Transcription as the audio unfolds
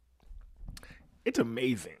It's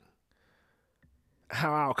amazing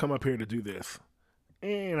how I'll come up here to do this,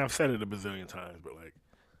 and I've said it a bazillion times, but like,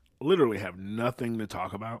 literally have nothing to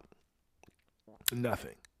talk about,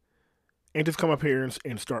 nothing, and just come up here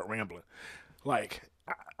and start rambling. Like,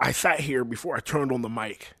 I sat here before I turned on the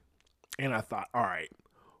mic, and I thought, all right,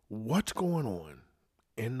 what's going on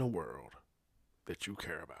in the world that you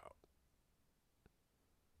care about?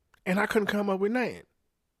 And I couldn't come up with nothing.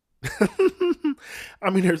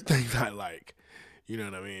 I mean, there's things I like, you know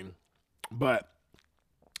what I mean? But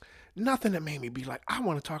nothing that made me be like, I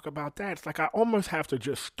want to talk about that. It's like I almost have to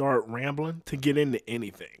just start rambling to get into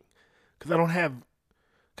anything. Because I don't have,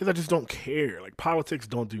 because I just don't care. Like, politics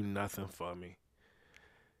don't do nothing for me.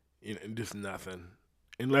 You know, just nothing.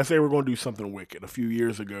 Unless they were going to do something wicked. A few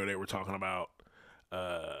years ago, they were talking about,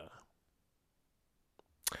 uh,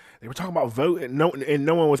 voting, no, and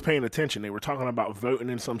no one was paying attention. They were talking about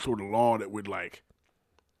voting in some sort of law that would like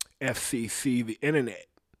FCC the internet,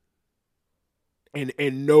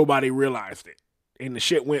 and nobody realized it. And the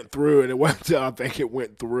shit went through, and it wasn't until I think it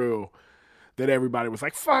went through that everybody was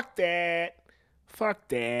like, fuck that,"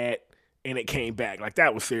 and it came back. Like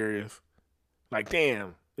that was serious. Like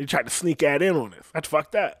damn, they tried to sneak that in on us. That's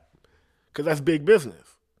fucked up, because that's big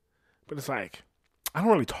business. But it's like I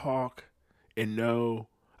don't really talk and know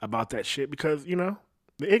about that shit because the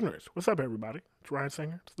ignorance. What's up, everybody? It's Ryan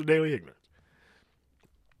Singer. It's the Daily Ignorance.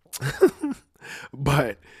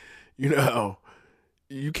 But you know,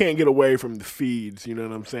 you can't get away from the feeds. You know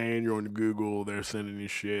what I'm saying? You're on Google. They're sending you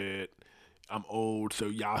shit. I'm old, so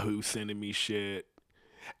Yahoo sending me shit.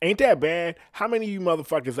 Ain't that bad? How many of you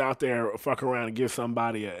motherfuckers out there fuck around and give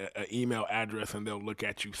somebody a email address and they'll look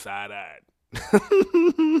at you side eyed?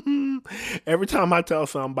 Every time I tell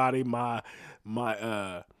somebody my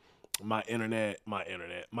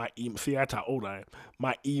see that's how old I am.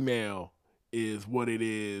 My email is what it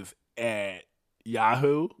is at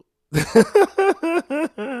Yahoo. You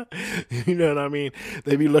know what I mean?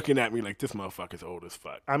 They be looking at me like this motherfucker's old as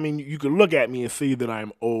fuck. I mean, you can look at me and see that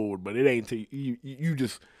I'm old, but it ain't till you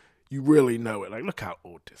really know it. Like, look how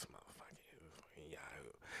old this motherfucker is.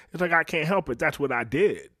 Yahoo. It's like I can't help it. That's what I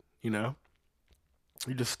did. You know,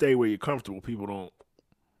 you just stay where you're comfortable. People don't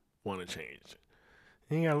want to change.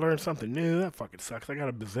 You gotta learn something new. That fucking sucks. I got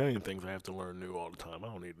a bazillion things I have to learn new all the time. I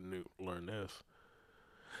don't need to learn this.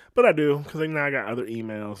 But I do, because now I got other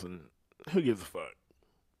emails, and who gives a fuck?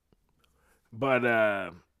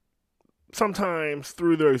 But sometimes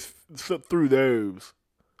through those,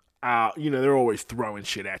 they're always throwing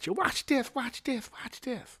shit at you. Watch this, watch this, watch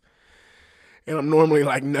this. And I'm normally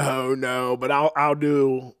like, no, but I'll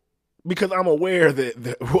do, because I'm aware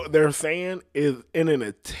that what they're saying is in an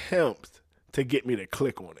attempt to get me to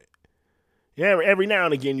click on it. Yeah, every now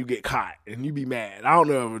and again you get caught and you be mad. I don't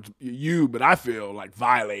know if it's you, but I feel like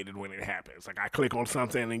violated when it happens. Like I click on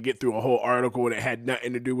something and get through a whole article that had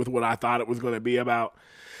nothing to do with what I thought it was going to be about.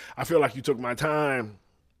 I feel like you took my time.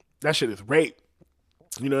 That shit is rape.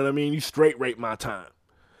 You know what I mean? You straight rape my time.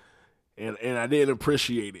 And I didn't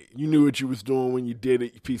appreciate it. You knew what you was doing when you did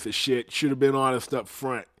it, you piece of shit. Should have been honest up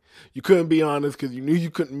front. You couldn't be honest because you knew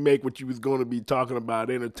you couldn't make what you was going to be talking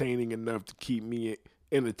about entertaining enough to keep me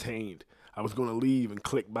entertained. I was going to leave and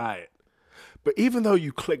click by it. But even though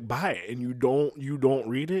you click by it and you don't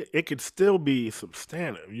read it, it could still be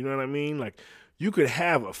substantive. You know what I mean? Like you could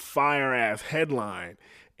have a fire ass headline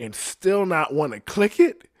and still not want to click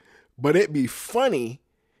it, but it be funny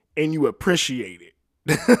and you appreciate it.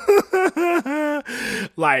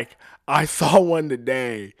 Like I saw one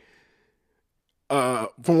today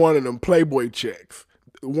from one of them Playboy chicks.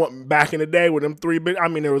 One, back in the day with them I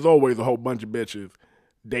mean, there was always a whole bunch of bitches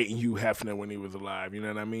dating Hugh Hefner when he was alive, you know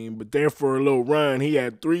what I mean? But there for a little run, he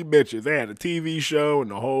had 3 bitches. They had a TV show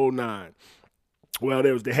and the whole 9. Well,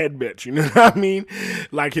 there was the head bitch, you know what I mean?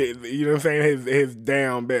 Like, you know what I'm saying? His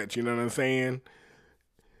down bitch, you know what I'm saying?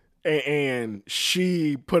 And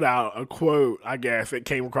she put out a quote, I guess, it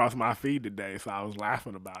came across my feed today, so I was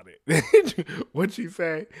laughing about it. What'd she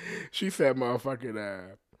say? She said,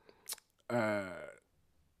 motherfucking,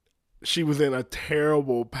 she was in a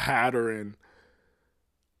terrible pattern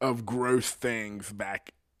of gross things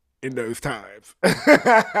back in those times.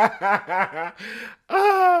 I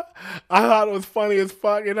thought it was funny as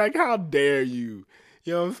fuck. And like, how dare you?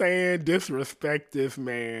 You know what I'm saying? Disrespect this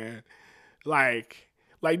man. Like,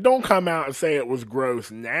 don't come out and say it was gross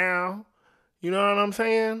now. You know what I'm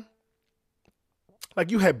saying? Like,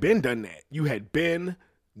 you had been done that. You had been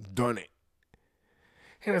done it.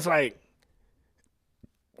 And it's like,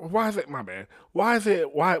 why is it my bad? Why is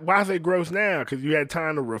it gross now? Because you had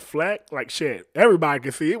time to reflect. Like shit, everybody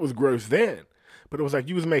could see it was gross then, but it was like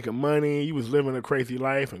you was making money, you was living a crazy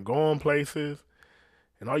life and going places.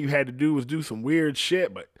 And all you had to do was do some weird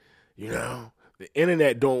shit, but, the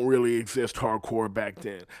internet don't really exist hardcore back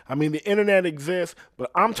then. I mean, the internet exists, but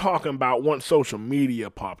I'm talking about once social media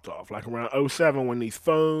popped off, like around '07 when these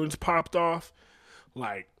phones popped off,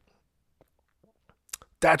 like,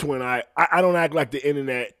 that's when I don't act like the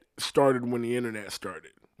internet started when the internet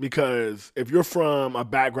started. Because if you're from a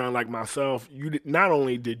background like myself, not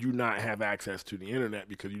only did you not have access to the internet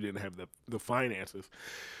because you didn't have the finances,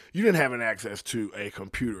 you didn't have an access to a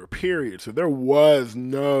computer, period. So there was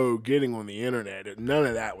no getting on the internet. None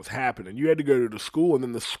of that was happening. You had to go to the school, and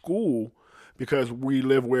then the school, because we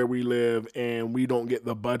live where we live and we don't get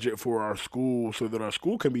the budget for our school so that our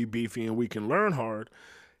school can be beefy and we can learn hard,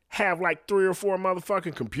 have like 3 or 4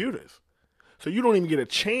 motherfucking computers. So you don't even get a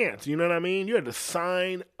chance, you know what I mean? You had to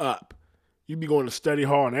sign up. You'd be going to study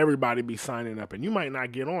hall and everybody be signing up, and you might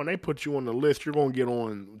not get on. They put you on the list. You're going to get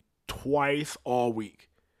on twice all week.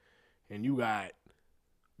 And you got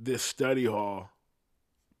this study hall,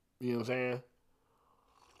 you know what I'm saying?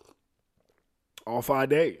 All 5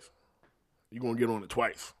 days. You're going to get on it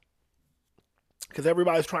twice. Because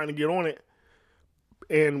everybody's trying to get on it,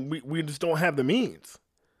 and we just don't have the means.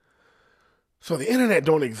 So the internet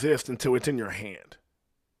don't exist until it's in your hand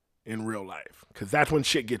in real life. Because that's when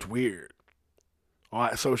shit gets weird. All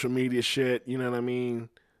that social media shit, you know what I mean?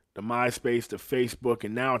 The MySpace, the Facebook,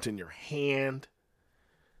 and now it's in your hand.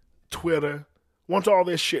 Twitter. Once all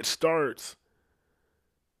this shit starts,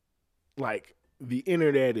 like, the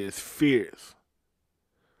internet is fierce.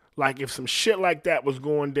 Like, if some shit like that was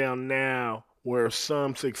going down now, where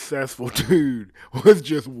some successful dude was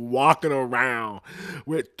just walking around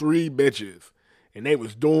with 3 bitches, and they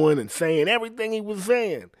was doing and saying everything he was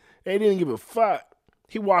saying. They didn't give a fuck.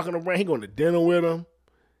 He walking around, he going to dinner with them.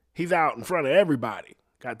 He's out in front of everybody.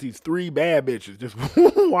 Got these 3 bad bitches just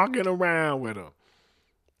walking around with him.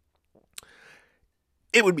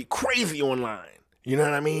 It would be crazy online. You know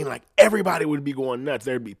what I mean? Like, everybody would be going nuts.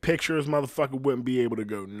 There'd be pictures. Motherfucker wouldn't be able to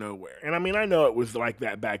go nowhere. And I mean, I know it was like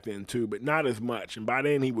that back then too, but not as much. And by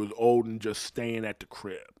then he was old and just staying at the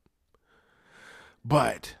crib.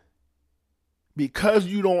 But because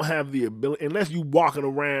you don't have the ability, unless you walking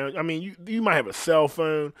around, I mean, you might have a cell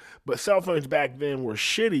phone, but cell phones back then were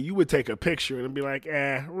shitty. You would take a picture and be like,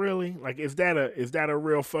 really? Like, is that a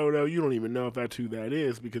real photo? You don't even know if that's who that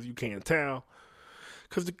is because you can't tell.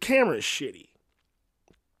 Because the camera is shitty.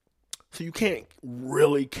 So you can't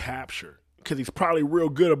really capture. Because he's probably real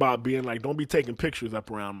good about being like, don't be taking pictures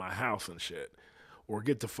up around my house and shit. Or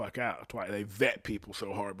get the fuck out. That's why they vet people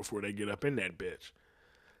so hard before they get up in that bitch.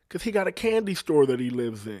 Because he got a candy store that he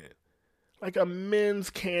lives in. Like a men's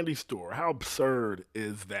candy store. How absurd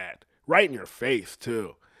is that? Right in your face,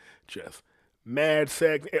 too. Just mad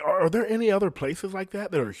sex. Are there any other places like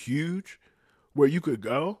that are huge where you could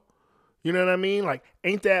go? You know what I mean? Like,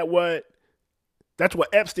 ain't that that's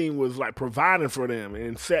what Epstein was like providing for them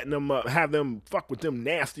and setting them up, have them fuck with them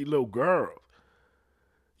nasty little girls.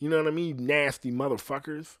 You know what I mean? Nasty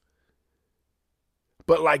motherfuckers.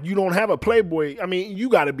 But like, you don't have a Playboy. I mean, you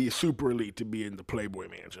got to be super elite to be in the Playboy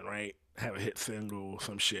mansion, right? Have a hit single,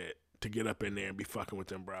 some shit to get up in there and be fucking with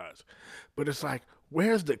them brides. But it's like,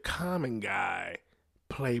 where's the common guy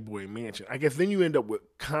Playboy mansion? I guess then you end up with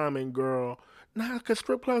common girl. Nah, because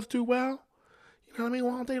strip clubs do well. You know what I mean?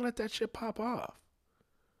 Why don't they let that shit pop off?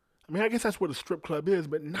 I mean, I guess that's what a strip club is,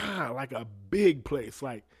 but nah, like a big place,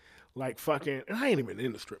 like fucking. And I ain't even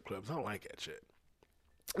into strip clubs. I don't like that shit.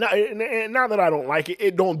 Now, and not that I don't like it,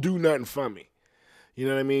 it don't do nothing for me. You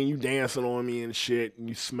know what I mean? You dancing on me and shit, and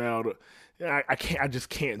you smell the. I can't. I just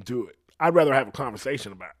can't do it. I'd rather have a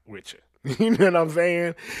conversation with you. You know what I'm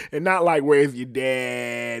saying? And not like, where's your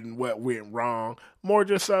dad and what went wrong. More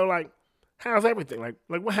just so like, how's everything? Like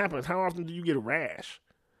what happens? How often do you get a rash?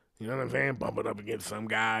 You know what I'm saying? Bumping up against some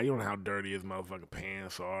guy. You don't know how dirty his motherfucking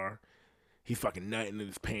pants are. He fucking nutting in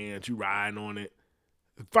his pants. You riding on it.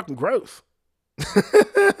 It's fucking gross.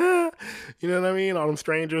 You know what I mean? All them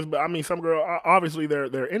strangers. But I mean, some girl, obviously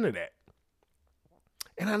they're into that.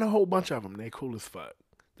 And I know a whole bunch of them. They cool as fuck.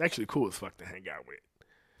 They're actually cool as fuck to hang out with.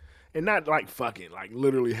 And not like fucking, like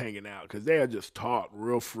literally hanging out. Because they'll just talk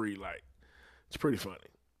real free. Like, it's pretty funny.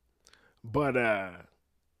 But,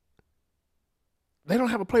 they don't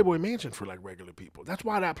have a Playboy mansion for like regular people. That's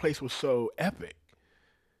why that place was so epic.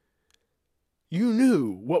 You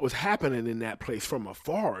knew what was happening in that place from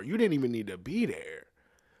afar. You didn't even need to be there.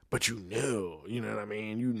 But you knew, you know what I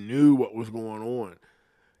mean? You knew what was going on.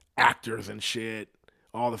 Actors and shit.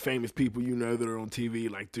 All the famous people you know that are on TV,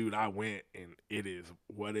 like, dude, I went and it is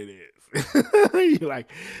what it is.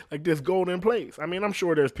 like this golden place. I mean, I'm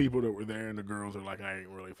sure there's people that were there and the girls are like, I ain't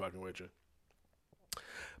really fucking with you.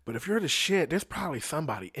 But if you're the shit, there's probably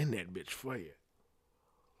somebody in that bitch for you.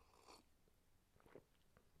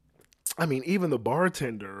 I mean, even the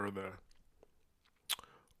bartender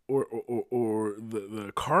or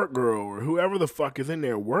the cart girl or whoever the fuck is in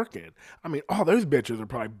there working. I mean, all those bitches are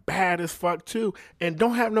probably bad as fuck too and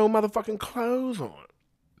don't have no motherfucking clothes on.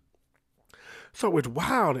 So it's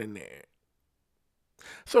wild in there.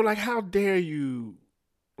 So like, how dare you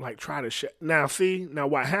like try to shit? Now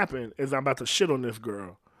what happened is I'm about to shit on this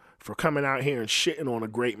girl for coming out here and shitting on a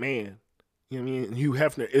great man. You know what I mean? Hugh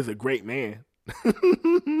Hefner is a great man.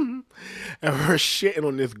 And her shitting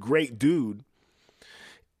on this great dude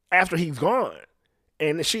after he's gone.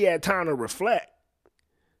 And she had time to reflect,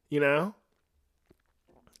 you know?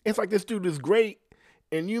 It's like this dude is great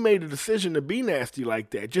and you made a decision to be nasty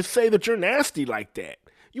like that. Just say that you're nasty like that.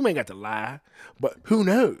 You ain't got to lie. But who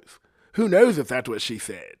knows? Who knows if that's what she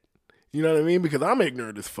said? You know what I mean? Because I'm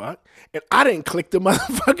ignorant as fuck. And I didn't click the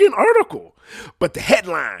motherfucking article. But the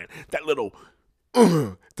headline, that little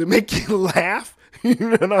to make you laugh, you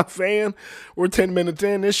know what I'm saying? We're 10 minutes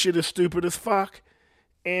in. This shit is stupid as fuck.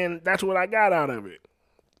 And that's what I got out of it.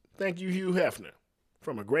 Thank you, Hugh Hefner.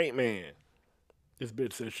 From a great man. This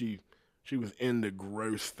bitch said she was into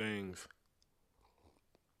gross things.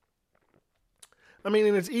 I mean,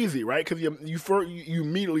 and it's easy, right? Because you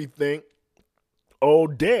immediately think, oh,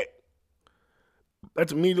 dick.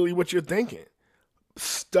 That's immediately what you're thinking.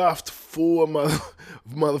 Stuffed full of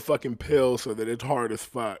motherfucking pills so that it's hard as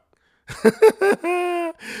fuck.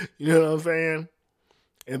 You know what I'm saying?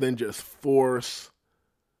 And then just force.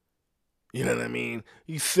 You know what I mean?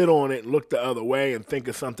 You sit on it and look the other way and think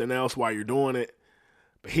of something else while you're doing it.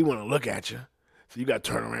 But he want to look at you. So you got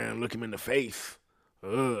to turn around and look him in the face.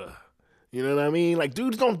 Ugh. You know what I mean? Like,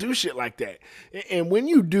 dudes don't do shit like that. And when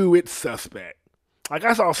you do, it's suspect. Like,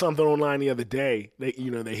 I saw something online the other day. They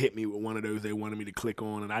hit me with one of those they wanted me to click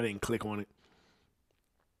on, and I didn't click on it.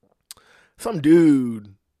 Some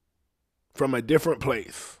dude from a different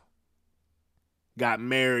place got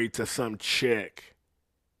married to some chick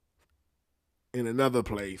in another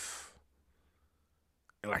place.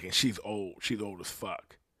 And she's old. She's old as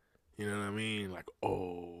fuck. You know what I mean? Like,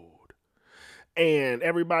 old. And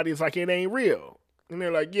everybody's like, it ain't real. And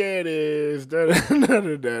they're like, yeah, it is. Da, da,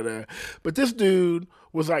 da, da, da. But this dude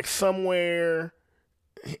was like somewhere.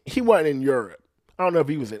 He wasn't in Europe. I don't know if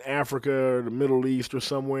he was in Africa or the Middle East or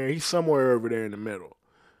somewhere. He's somewhere over there in the middle.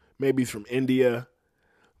 Maybe he's from India.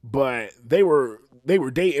 But they were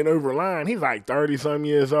dating over line. He's like 30-some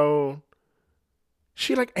years old.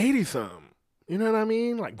 She like 80-some. You know what I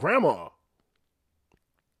mean? Like grandma.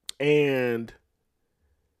 And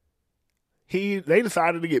they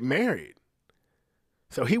decided to get married.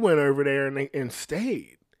 So he went over there and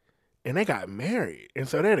stayed. And they got married. And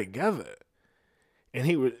so they're together. And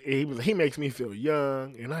he makes me feel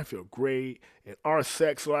young and I feel great. And our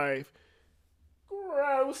sex life,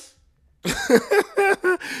 gross.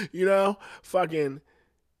 You know, fucking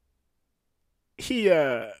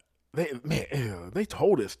they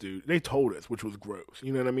told us, dude. They told us, which was gross.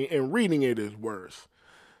 You know what I mean? And reading it is worse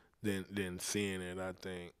than seeing it, I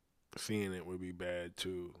think. Seeing it would be bad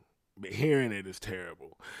too. But hearing it is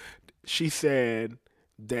terrible. She said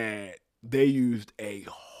that they used a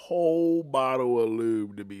whole bottle of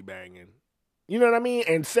lube to be banging. You know what I mean?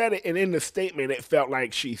 And said it, and in the statement, it felt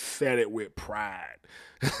like she said it with pride.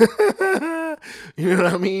 You know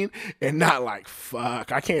what I mean? And not like,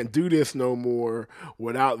 fuck, I can't do this no more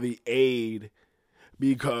without the aid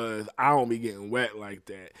because I don't be getting wet like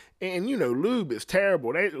that. And, you know, lube is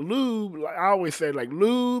terrible. Lube, like I always say, like,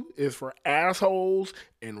 lube is for assholes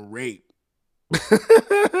and rape.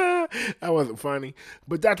 That wasn't funny.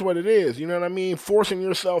 But that's what it is. You know what I mean? Forcing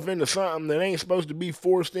yourself into something that ain't supposed to be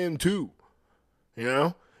forced into. You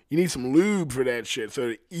know? You need some lube for that shit so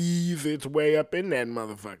to ease its way up in that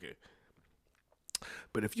motherfucker.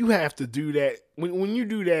 But if you have to do that, when you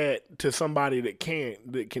do that to somebody that can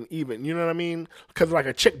even, you know what I mean? Because like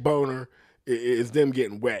a chick boner is them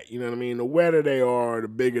getting wet. You know what I mean? The wetter they are, the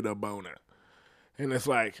bigger the boner. And it's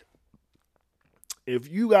like,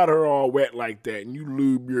 if you got her all wet like that and you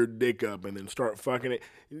lube your dick up and then start fucking it,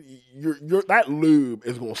 that lube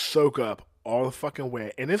is going to soak up all the fucking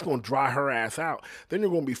wet and it's going to dry her ass out. Then you're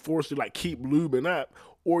going to be forced to like keep lubing up,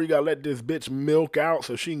 or you got to let this bitch milk out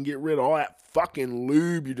so she can get rid of all that fucking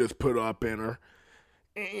lube you just put up in her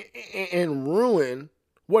and ruin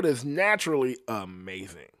what is naturally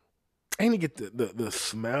amazing. And you get the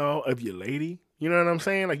smell of your lady. You know what I'm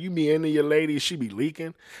saying? Like, you be into your lady, she be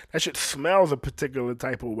leaking. That shit smells a particular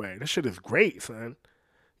type of way. That shit is great, son.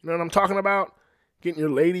 You know what I'm talking about? Getting your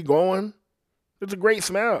lady going. It's a great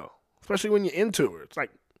smell, especially when you're into her. It's like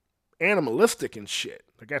animalistic and shit.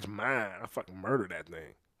 Like, that's mine. I fucking murder that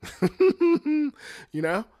thing. You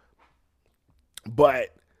know?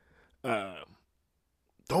 But,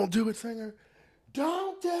 don't do it, singer.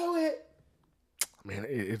 Don't do it. Man,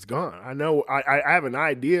 it's gone. I know. I have an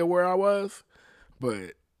idea where I was,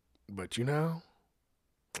 but you know,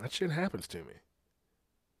 that shit happens to me,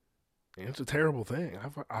 and it's a terrible thing.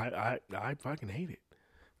 I fucking hate it.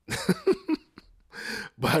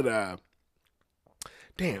 But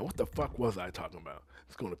damn, what the fuck was I talking about?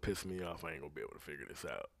 It's gonna piss me off. I ain't gonna be able to figure this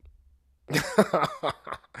out.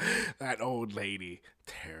 That old lady,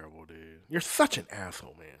 terrible, dude. You're such an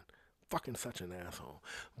asshole, man. Fucking such an asshole.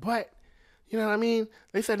 But you know what I mean?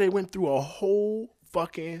 They said they went through a whole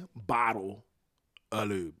fucking bottle of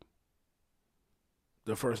lube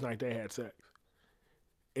the first night they had sex.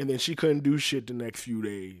 And then she couldn't do shit the next few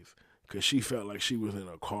days because she felt like she was in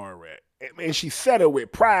a car wreck. And she said it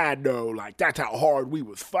with pride, though, like that's how hard we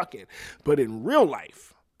was fucking. But in real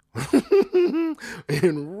life,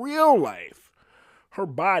 her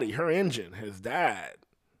body, her engine has died.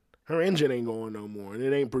 Her engine ain't going no more, and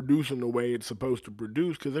it ain't producing the way it's supposed to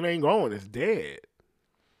produce because it ain't going. It's dead.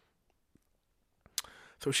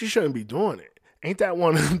 So she shouldn't be doing it. Ain't that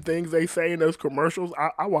one of the things they say in those commercials?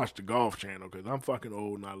 I watch the Golf Channel because I'm fucking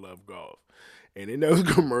old and I love golf. And in those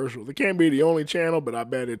commercials, it can't be the only channel, but I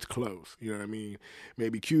bet it's close. You know what I mean?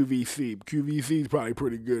 Maybe QVC. QVC is probably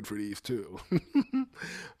pretty good for these too.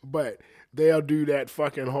 But they'll do that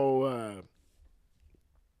fucking whole...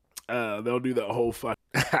 they'll do that whole fucking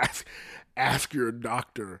ask your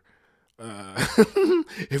doctor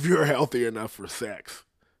if you're healthy enough for sex.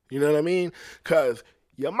 You know what I mean? Because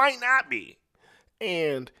you might not be.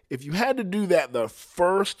 And if you had to do that the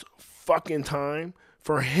first fucking time,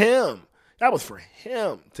 for him, that was for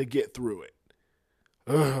him to get through it.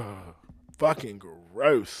 Ugh, fucking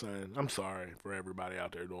gross, son. I'm sorry for everybody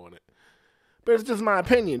out there doing it. But it's just my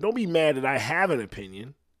opinion. Don't be mad that I have an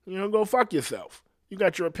opinion. You know, go fuck yourself. You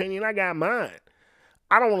got your opinion, I got mine.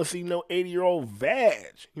 I don't want to see no 80-year-old vag.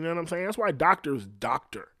 You know what I'm saying? That's why doctors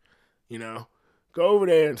doctor. You know? Go over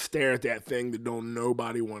there and stare at that thing that don't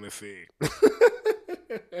nobody want to see.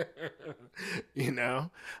 You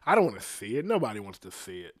know? I don't want to see it. Nobody wants to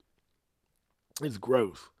see it. It's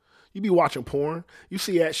gross. You be watching porn. You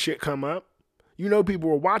see that shit come up. You know people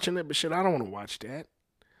are watching it, but shit, I don't want to watch that.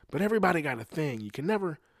 But everybody got a thing. You can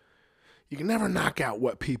never knock out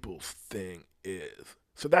what people's thing is.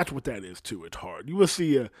 So that's what that is too. It's hard. You will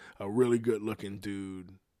see a really good looking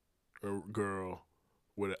dude or girl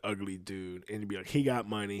with an ugly dude and you'd be like, he got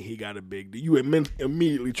money, he got a big dude. You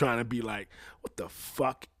immediately trying to be like, what the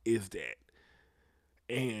fuck is that?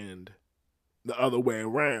 And the other way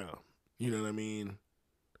around, you know what I mean?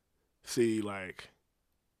 See, like,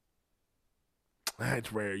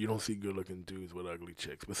 it's rare. You don't see good looking dudes with ugly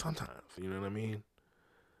chicks, but sometimes, you know what I mean?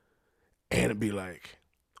 And it'd be like,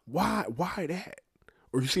 why that?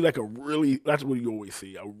 Or you see like that's what you always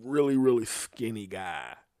see, a really, really skinny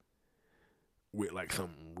guy with like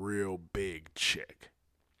some real big chick.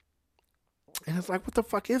 And it's like, what the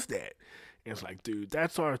fuck is that? And it's like, dude,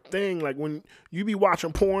 that's our thing. Like when you be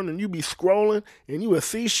watching porn and you be scrolling and you will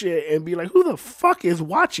see shit and be like, who the fuck is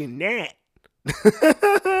watching that?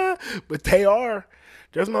 But they are.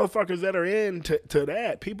 There's motherfuckers that are into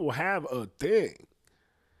that. People have a thing.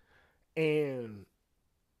 And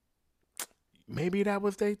maybe that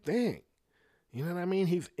was their thing. You know what I mean?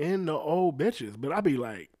 He's into old bitches. But I be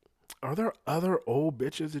like, are there other old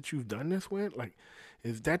bitches that you've done this with? Like,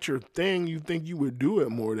 is that your thing? You think you would do it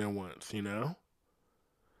more than once, you know?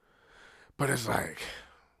 But it's like,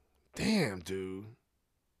 damn, dude.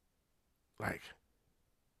 Like,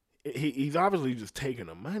 he's obviously just taking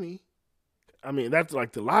the money. I mean, that's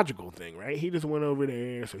like the logical thing, right? He just went over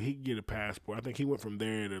there so he could get a passport. I think he went from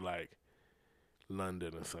there to like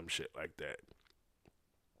London or some shit like that.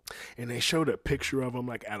 And they showed a picture of him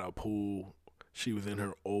like at a pool. She was in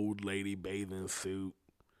her old lady bathing suit.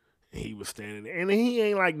 And he was standing there. And he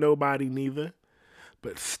ain't like nobody neither.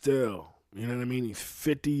 But still, you know what I mean? He's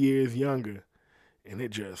 50 years younger. And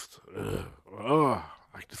it just, I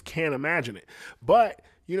just can't imagine it. But,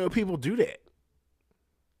 you know, people do that.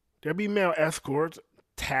 There'll be male escorts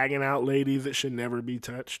tagging out ladies that should never be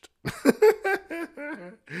touched.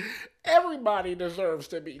 Everybody deserves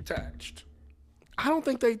to be touched. I don't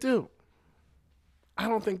think they do.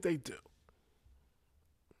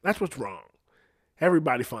 That's what's wrong.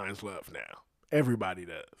 Everybody finds love now. Everybody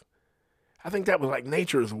does. I think that was like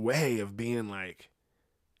nature's way of being like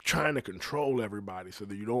trying to control everybody so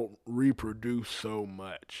that you don't reproduce so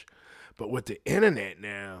much. But with the internet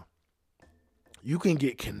now, you can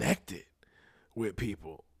get connected with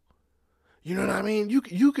people. You know what I mean? You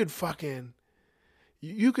could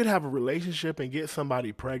have a relationship and get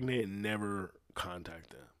somebody pregnant and never contact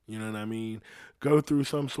them. You know what I mean? Go through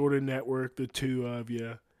some sort of network, the two of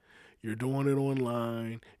you. You're doing it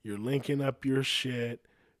online. You're linking up your shit.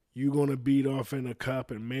 You gonna beat off in a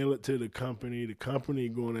cup and mail it to the company. The company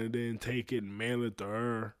gonna then take it and mail it to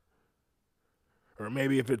her. Or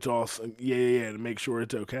maybe if it's all to make sure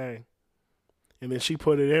it's okay. And then she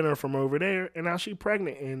put it in her from over there, and now she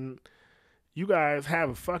pregnant, and you guys have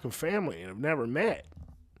a fucking family and have never met.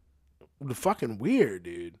 The fucking weird,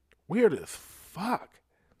 dude. Weird as fuck.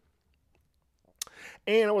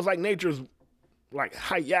 And it was like nature's like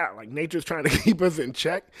hi-ya, like nature's trying to keep us in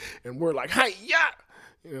check, and we're like hi-ya.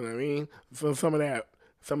 You know what I mean? So some of that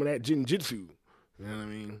jinjitsu. You know what I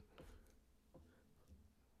mean?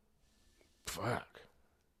 Fuck.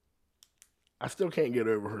 I still can't get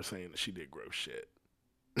over her saying that she did gross shit.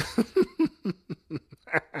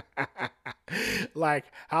 Like,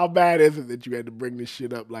 how bad is it that you had to bring this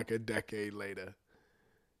shit up like a decade later?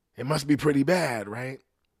 It must be pretty bad, right?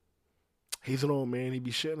 He's an old man. He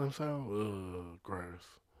be shitting himself. Ugh, gross.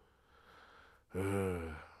 Ugh.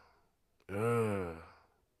 Ugh.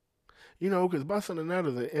 You know, because busting a nut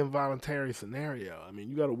is an involuntary scenario. I mean,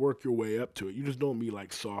 you got to work your way up to it. You just don't be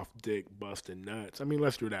like soft dick busting nuts. I mean,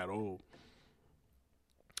 unless you're that old.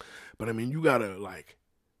 But I mean, you got to like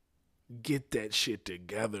get that shit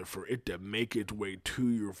together for it to make its way to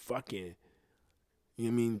your fucking, you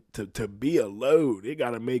know what I mean, to be a load. It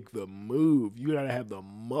got to make the move. You got to have the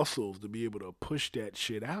muscles to be able to push that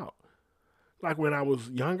shit out. Like when I was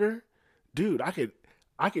younger, dude, I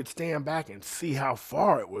could stand back and see how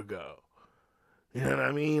far it would go. You know what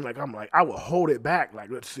I mean? Like I would hold it back. Like,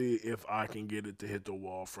 let's see if I can get it to hit the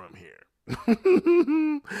wall from here.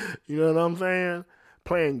 You know what I'm saying?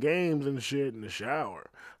 Playing games and shit in the shower.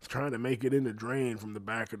 Trying to make it in the drain from the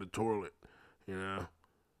back of the toilet. You know?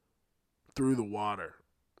 Through the water.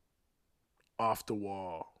 Off the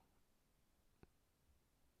wall.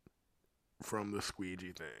 From the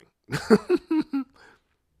squeegee thing.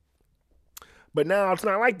 But now it's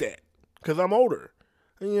not like that. Because I'm older.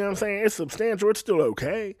 You know what I'm saying? It's substantial. It's still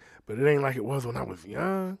okay. But it ain't like it was when I was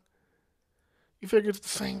young. You figure it's the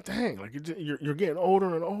same thing. Like you're getting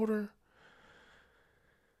older and older.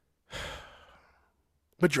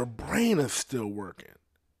 But your brain is still working.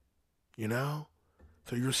 You know?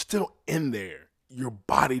 So you're still in there. Your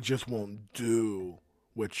body just won't do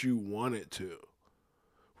what you want it to.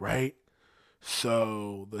 Right?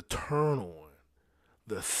 So the turn on,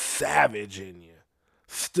 the savage in you,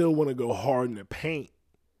 still want to go hard in the paint.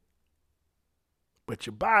 But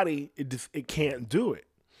your body, it can't do it.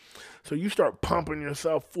 So you start pumping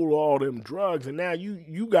yourself full of all them drugs, and now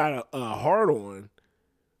you got a hard on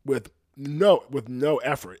with no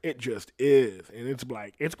effort. It just is, and it's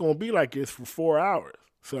like it's gonna be like this for 4 hours.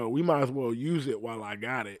 So we might as well use it while I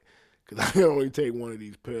got it, because I can only take one of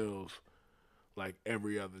these pills like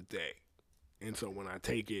every other day, and so when I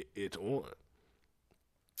take it, it's on.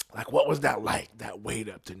 Like, what was that like? That wait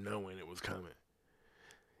up to knowing it was coming.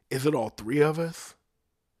 Is it all three of us?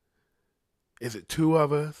 Is it two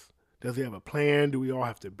of us? Does he have a plan? Do we all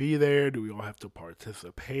have to be there? Do we all have to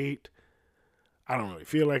participate? I don't really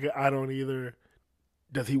feel like it. I don't either.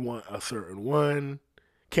 Does he want a certain one?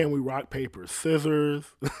 Can we rock, paper, scissors?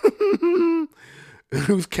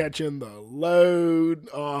 Who's catching the load?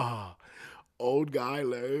 Oh, old guy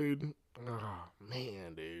load. Oh,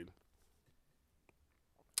 man, dude.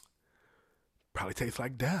 Probably tastes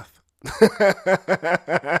like death.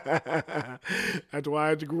 That's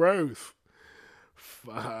why it's gross.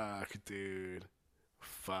 Fuck, dude.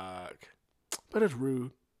 Fuck. But it's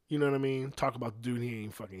rude. You know what I mean? Talk about the dude, he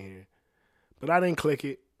ain't fucking here. But I didn't click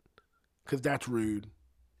it. Because that's rude.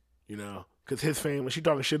 You know? Because his family, she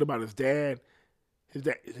talking shit about his dad. His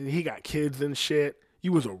dad, he got kids and shit.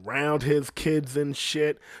 You was around his kids and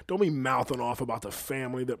shit. Don't be mouthing off about the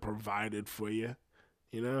family that provided for you.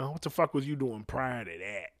 You know? What the fuck was you doing prior to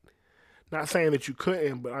that? Not saying that you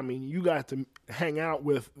couldn't, but I mean, you got to hang out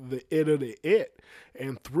with the it of the it,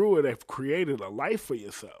 and through it have created a life for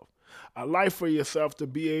yourself. A life for yourself to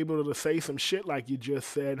be able to say some shit like you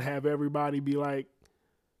just said, and have everybody be like,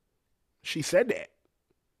 she said that.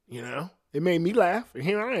 You know? It made me laugh, and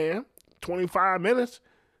here I am, 25 minutes,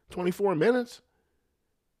 24 minutes.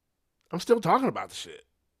 I'm still talking about the shit.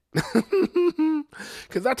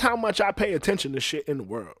 Because that's how much I pay attention to shit in the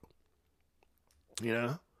world. You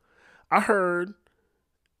know? I heard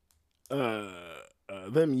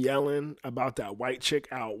them yelling about that white chick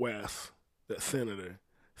out west, that senator,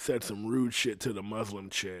 said some rude shit to the Muslim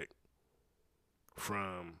chick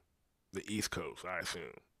from the East Coast, I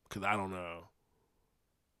assume. Because I don't know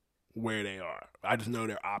where they are. I just know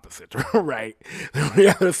they're opposites, right? They're on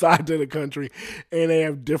the other side of the country, and they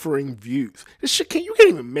have differing views. This shit, you can't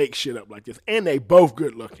even make shit up like this. And they both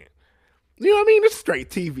good looking. You know what I mean? It's straight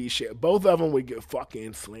TV shit. Both of them would get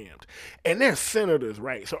fucking slammed. And they're senators,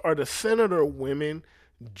 right? So are the senator women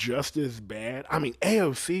just as bad? I mean,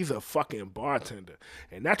 AOC's a fucking bartender.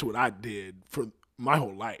 And that's what I did for my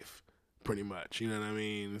whole life, pretty much. You know what I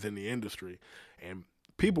mean? It's in the industry. And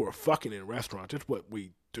people are fucking in restaurants. That's what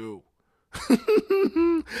we do.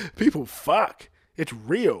 People fuck. It's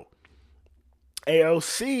real.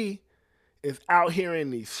 AOC is out here in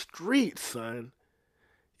these streets, son.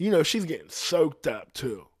 You know, she's getting soaked up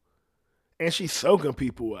too. And she's soaking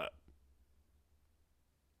people up.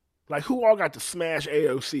 Like, who all got to smash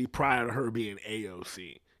AOC prior to her being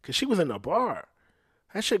AOC? Because she was in the bar.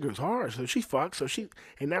 That shit goes hard. So she fucked.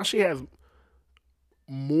 And now she has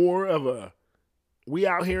more of a, we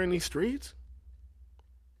out here in these streets?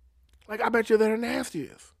 Like, I bet you they're the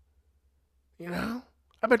nastiest. You know?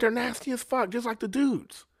 I bet they're nasty as fuck, just like the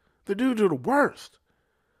dudes. The dudes are the worst.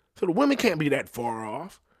 So the women can't be that far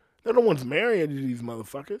off. They're the ones marrying to these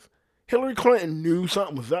motherfuckers. Hillary Clinton knew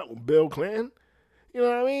something was up with Bill Clinton. You know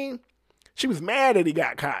what I mean? She was mad that he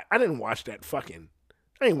got caught. I ain't watching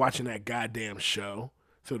that goddamn show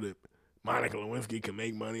so that Monica Lewinsky can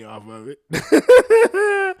make money off of it.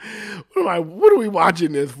 What are we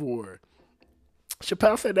watching this for?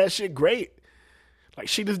 Chappelle said that shit great. Like,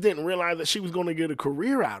 she just didn't realize that she was going to get a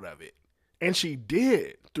career out of it. And she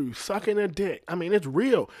did, through sucking a dick. I mean, it's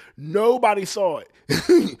real. Nobody saw it.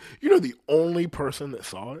 You know, the only person that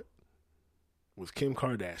saw it was Kim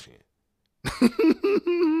Kardashian.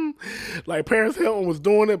 Like, Paris Hilton was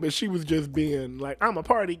doing it, but she was just being like, I'm a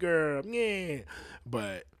party girl. Yeah.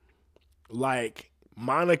 But, like,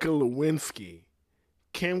 Monica Lewinsky,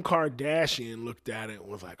 Kim Kardashian looked at it and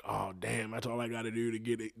was like, oh, damn, that's all I got to do to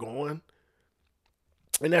get it going.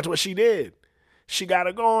 And that's what she did. She got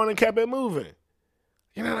it going and kept it moving.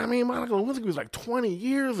 You know what I mean? Monica Lewinsky was like 20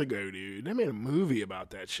 years ago, dude. They made a movie about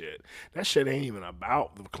that shit. That shit ain't even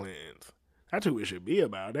about the Clintons. That's who it should be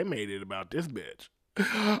about. They made it about this bitch.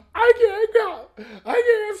 I can't go. I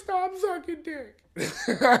can't stop sucking dick.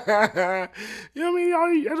 You know what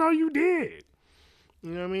I mean? That's all you did.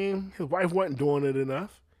 You know what I mean? His wife wasn't doing it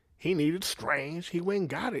enough. He needed strange. He went and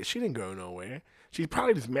got it. She didn't go nowhere. She's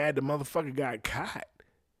probably just mad the motherfucker got caught.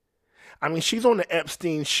 I mean, she's on the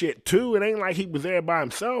Epstein shit too. It ain't like he was there by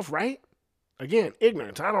himself, right? Again,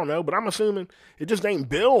 ignorance. I don't know, but I'm assuming it just ain't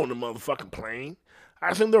Bill on the motherfucking plane. I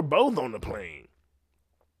assume they're both on the plane.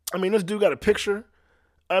 I mean, this dude got a picture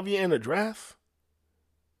of you in a dress.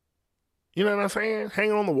 You know what I'm saying?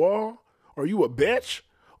 Hanging on the wall. Are you a bitch?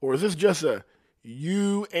 Or is this just a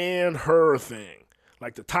you and her thing?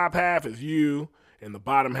 Like, the top half is you and the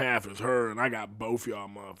bottom half is her, and I got both y'all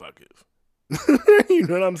motherfuckers. You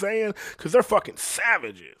know what I'm saying? Because they're fucking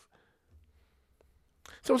savages.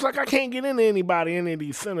 So it's like I can't get into anybody, any of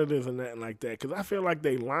these senators and nothing like that, because I feel like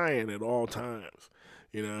they lying at all times,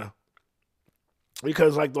 you know?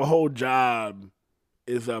 Because, like, the whole job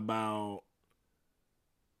is about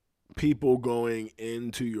people going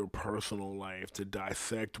into your personal life to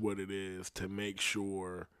dissect what it is, to make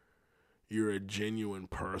sure you're a genuine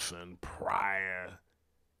person prior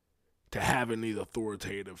to having these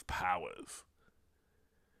authoritative powers.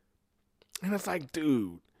 And it's like,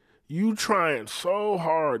 dude, you trying so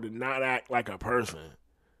hard to not act like a person.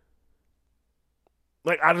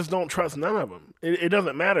 Like, I just don't trust none of them. It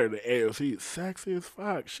doesn't matter that AOC is sexy as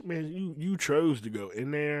fuck. Man, you chose to go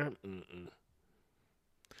in there.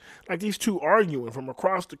 Like, these two arguing from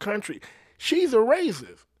across the country. She's a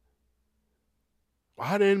racist. Well,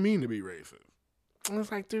 I didn't mean to be racist. And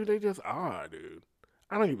it's like, dude, they just are, dude.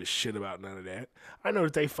 I don't give a shit about none of that. I know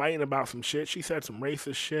that they fighting about some shit. She said some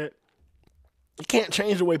racist shit. You can't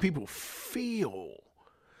change the way people feel.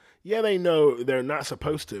 Yeah, they know they're not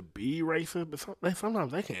supposed to be racist, but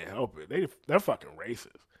sometimes they can't help it. They're fucking racist.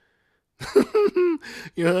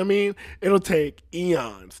 You know what I mean? It'll take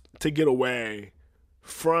eons to get away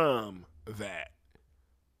from that.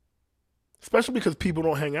 Especially because people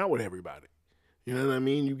don't hang out with everybody. You know what I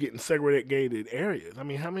mean? You get in segregated areas. I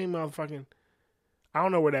mean, how many motherfucking... I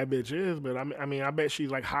don't know where that bitch is, but I mean, I bet she's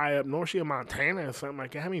like high up north. She in Montana or something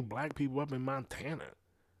like that. How many black people up in Montana?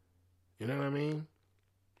 You know what I mean?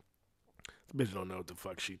 This bitch don't know what the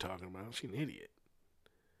fuck she talking about. She an idiot.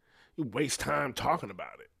 You waste time talking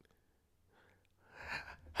about it.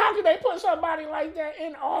 How can they put somebody like that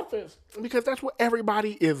in office? Because that's what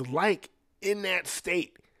everybody is like in that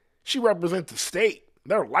state. She represents the state.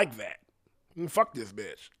 They're like that. Fuck this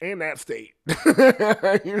bitch and that state.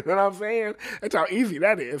 You know what I'm saying? That's how easy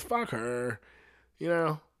that is. Fuck her. You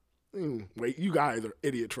know? Wait, you guys are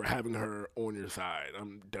idiots for having her on your side.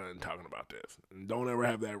 I'm done talking about this. And don't ever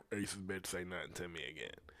have that racist bitch say nothing to me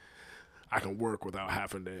again. I can work without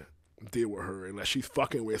having to deal with her unless she's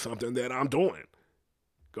fucking with something that I'm doing.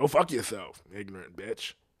 Go fuck yourself, ignorant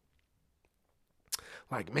bitch.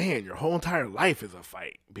 Like, man, your whole entire life is a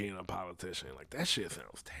fight being a politician. Like, that shit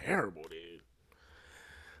sounds terrible, dude.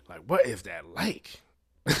 Like, what is that like?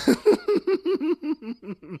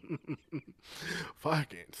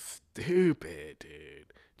 Fucking stupid, dude.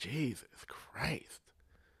 Jesus Christ.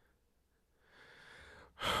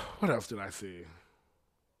 What else did I see?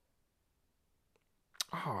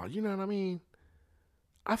 Oh, you know what I mean?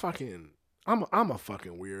 I'm a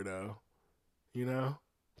fucking weirdo. You know?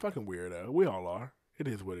 Fucking weirdo. We all are. It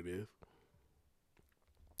is what it is.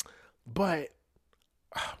 But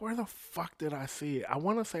where the fuck did I see it? I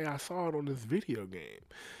want to say I saw it on this video game.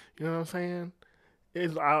 You know what I'm saying?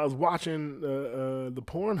 I was watching the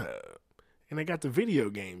Pornhub, and they got the video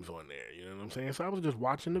games on there. You know what I'm saying? So I was just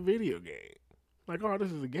watching the video game. Like, oh,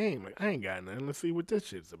 this is a game. Like, I ain't got nothing. Let's see what this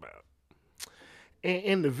shit's about. And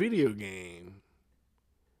in the video game,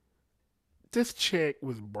 this chick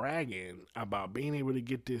was bragging about being able to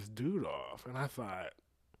get this dude off. And I thought,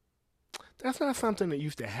 that's not something that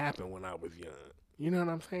used to happen when I was young. You know what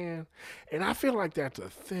I'm saying? And I feel like that's a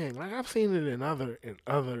thing. Like, I've seen it in other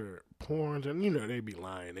porns, and you know they be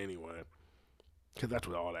lying anyway, because that's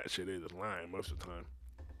what all that shit is lying most of the time.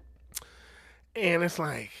 And it's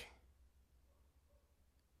like,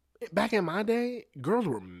 back in my day, girls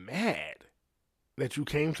were mad that you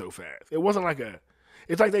came so fast. It wasn't like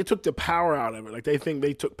it's like they took the power out of it. Like, they think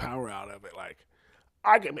they took power out of it. Like,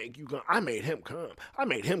 I can make you come. I made him come. I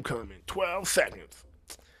made him come in 12 seconds.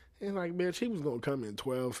 And like, bitch, he was going to come in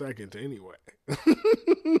 12 seconds anyway.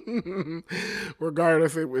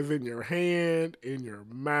 Regardless if it was in your hand, in your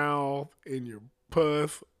mouth, in your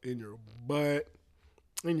puss, in your butt,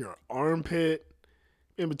 in your armpit,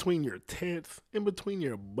 in between your tits, in between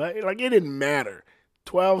your butt. Like, it didn't matter.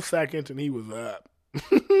 12 seconds and he was up.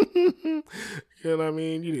 You know what I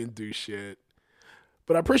mean? You didn't do shit.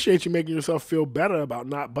 But I appreciate you making yourself feel better about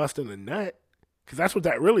not busting a nut. Because that's what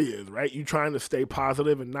that really is, right? You trying to stay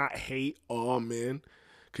positive and not hate all men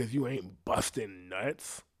because you ain't busting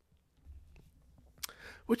nuts.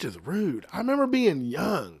 Which is rude. I remember being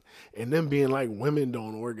young and them being like, women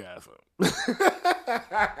don't orgasm. That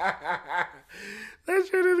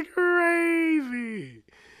shit is crazy.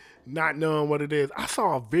 Not knowing what it is. I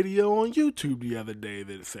saw a video on YouTube the other day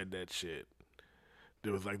that said that shit.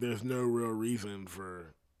 There was like, there's no real reason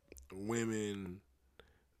for women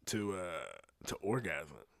to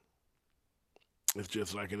orgasm. It's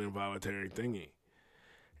just like an involuntary thingy.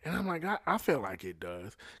 And I'm like, I feel like it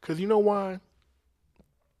does. Because you know why?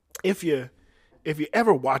 If you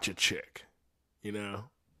ever watch a chick, you know,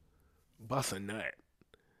 bust a nut,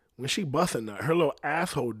 when she busts a nut, her little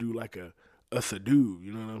asshole do like a sadoo,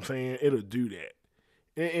 you know what I'm saying? It'll do that.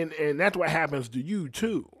 And that's what happens to you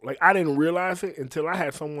too. Like, I didn't realize it until I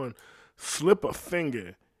had someone slip a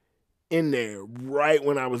finger in there right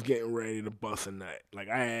when I was getting ready to bust a nut. Like,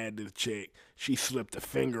 I had this chick, she slipped a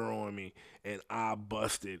finger on me and I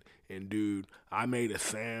busted. And dude, I made a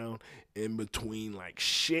sound in between like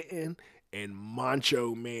shitting and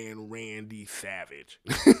Macho Man Randy Savage.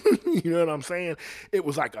 You know what I'm saying? It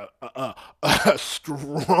was like a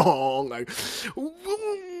strong, like,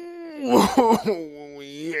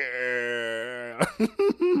 yeah.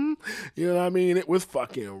 You know what I mean? It was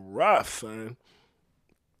fucking rough, son.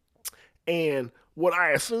 And what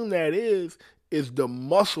I assume that is the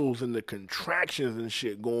muscles and the contractions and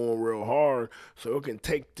shit going real hard so it can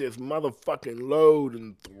take this motherfucking load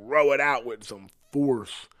and throw it out with some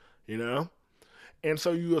force, you know? And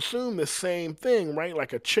so you assume the same thing, right?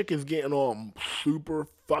 Like, a chick is getting all super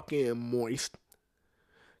fucking moist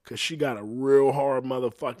because she got a real hard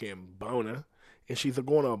motherfucking boner and she's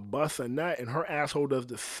going to bust a nut and her asshole does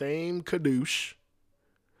the same kadoosh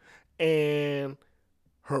and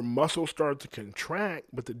her muscles start to contract,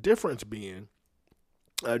 but the difference being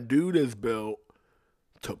a dude is built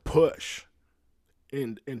to push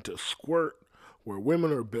and to squirt where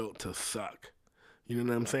women are built to suck. You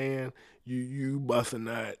know what I'm saying? You bust a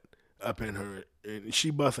nut up in her and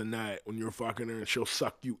she busts a nut when you're fucking her and she'll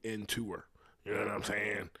suck you into her. You know what I'm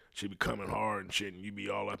saying? She be coming hard and shit and you be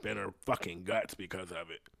all up in her fucking guts because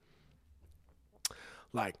of it.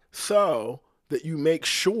 Like, so that you make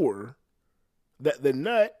sure that the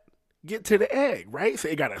nut get to the egg, right? So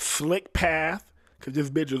it got a slick path because this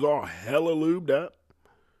bitch is all hella lubed up.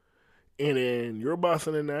 And then you're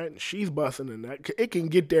busting a nut and she's busting a nut. It can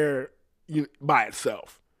get there by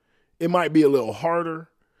itself. It might be a little harder.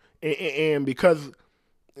 And because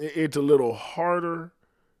it's a little harder.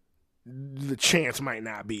 The chance might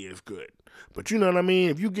not be as good. But you know what I mean?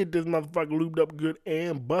 If you get this motherfucker lubed up good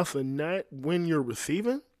and bust a nut when you're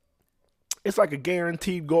receiving, it's like a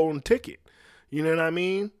guaranteed golden ticket. You know what I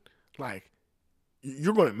mean? Like,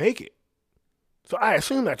 you're going to make it. So I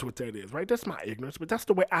assume that's what that is, right? That's my ignorance, but that's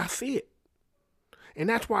the way I see it. And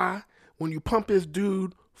that's why when you pump this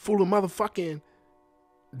dude full of motherfucking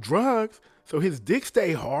drugs so his dick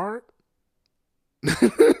stay hard, you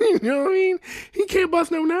know what I mean? He can't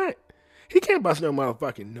bust no nut. He can't bust no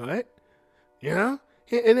motherfucking nut. You know?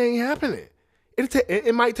 It ain't happening.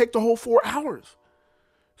 It might take the whole 4 hours.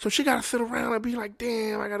 So she got to sit around and be like,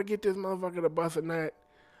 damn, I got to get this motherfucker to bust a nut.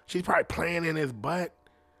 She's probably playing in his butt.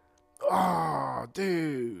 Oh,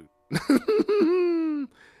 dude. And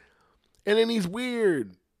then he's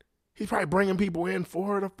weird. He's probably bringing people in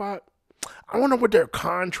for her to fuck. I wonder what their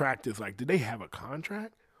contract is like. Did they have a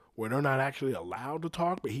contract where they're not actually allowed to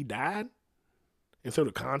talk, but he died? And so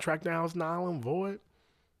the contract now is null and void?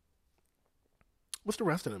 What's the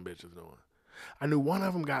rest of them bitches doing? I knew one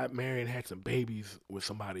of them got married and had some babies with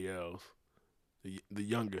somebody else, the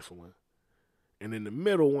youngest one. And then the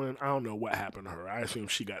middle one, I don't know what happened to her. I assume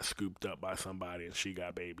she got scooped up by somebody and she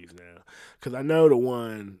got babies now. Because I know the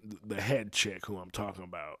one, the head chick who I'm talking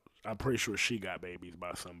about, I'm pretty sure she got babies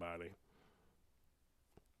by somebody.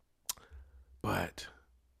 But,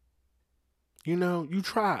 you know, you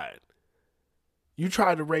tried. You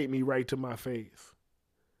tried to rape me right to my face,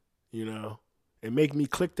 you know, and make me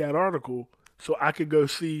click that article so I could go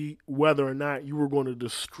see whether or not you were going to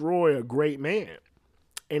destroy a great man.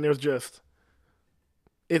 And there's just...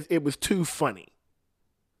 It was too funny.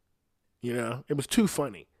 You know? It was too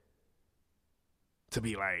funny to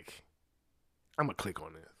be like, I'm going to click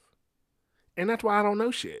on this. And that's why I don't know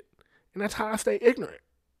shit. And that's how I stay ignorant.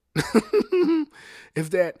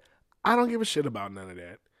 Is that I don't give a shit about none of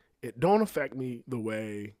that. It don't affect me the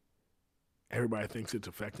way everybody thinks it's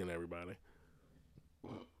affecting everybody.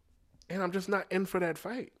 And I'm just not in for that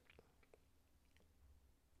fight.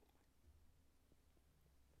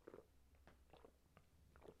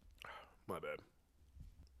 My bad.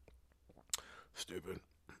 Stupid.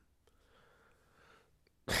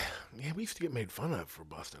 Yeah, we used to get made fun of for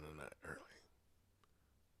busting a nut early.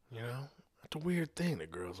 You know? That's a weird thing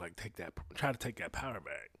that girls like try to take that power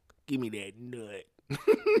back. Give me that nut.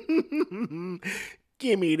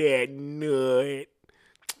 Give me that nut.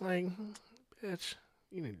 Like, bitch,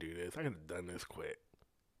 you didn't do this. I could have done this quick.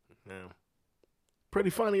 Yeah. Pretty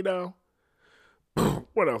funny though.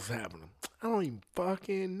 What else is happening? I don't even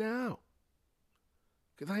fucking know.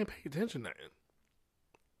 Because I ain't paying attention to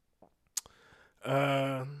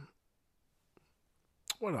nothing.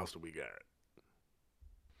 What else do we got?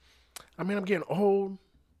 I mean, I'm getting old.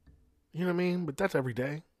 You know what I mean? But that's every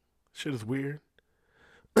day. Shit is weird.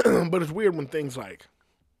 But it's weird when things like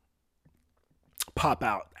pop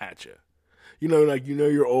out at you. You know, like you know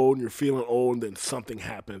you're old and you're feeling old and then something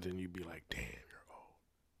happens and you be like, damn, you're old.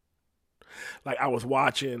 Like I was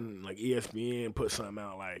watching, like ESPN put something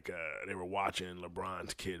out like they were watching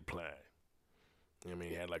LeBron's kid play. I mean,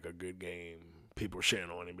 he had like a good game. People were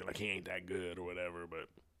shitting on him, be like, he ain't that good or whatever, but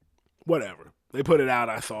whatever. They put it out,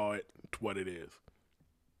 I saw it, it's what it is.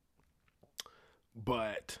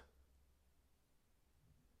 But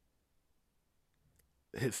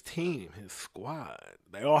his team, his squad,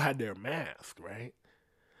 they all had their mask, right?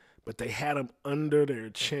 But they had them under their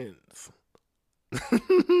chins.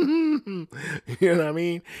 You know what I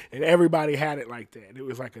mean? And everybody had it like that. It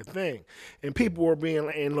was like a thing. And people were being,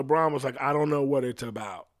 and LeBron was like, I don't know what it's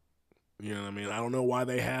about. You know what I mean? I don't know why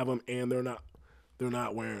they have them and they're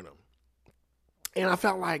not wearing them. And I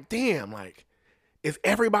felt like, damn, like, is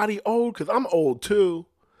everybody old? Because I'm old too.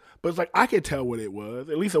 But it's like, I could tell what it was,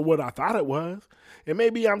 at least what I thought it was. And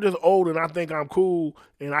maybe I'm just old and I think I'm cool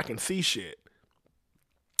and I can see shit.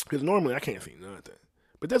 Because normally I can't see nothing.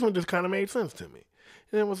 But this one just kind of made sense to me.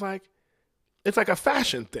 And it was like, it's like a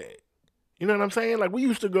fashion thing. You know what I'm saying? Like we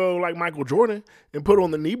used to go like Michael Jordan and put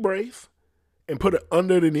on the knee brace and put it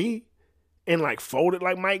under the knee and like fold it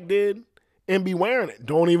like Mike did and be wearing it.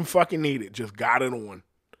 Don't even fucking need it. Just got it on.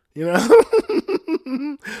 You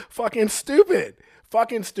know? Fucking stupid.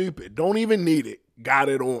 Fucking stupid. Don't even need it. Got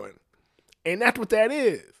it on. And that's what that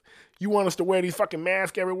is. You want us to wear these fucking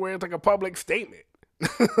masks everywhere. It's like a public statement.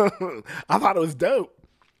 I thought it was dope.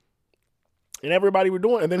 And everybody were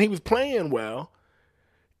doing it. And then he was playing well.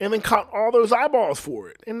 And then caught all those eyeballs for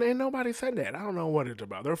it. And then nobody said that. I don't know what it's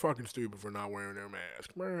about. They're fucking stupid for not wearing their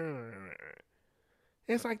mask.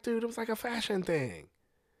 It's like, dude, it was like a fashion thing.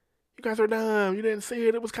 You guys are dumb. You didn't see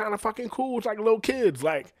it. It was kind of fucking cool. It's like little kids,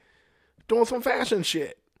 like, doing some fashion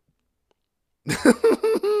shit.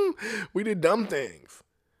 We did dumb things.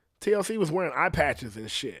 TLC was wearing eye patches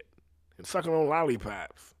and shit and sucking on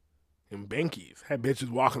lollipops and binkies. Had bitches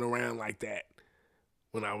walking around like that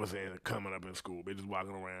when I was coming up in school. Bitches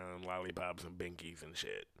walking around lollipops and binkies and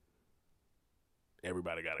shit.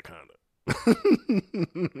 Everybody got a condom.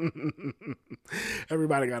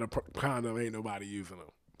 Everybody got a condom. Ain't nobody using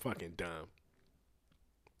them. Fucking dumb.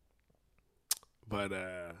 But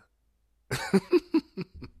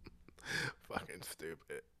fucking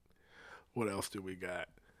stupid. What else do we got?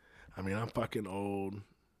 I mean, I'm fucking old,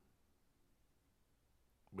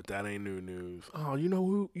 but that ain't new news. Oh, you know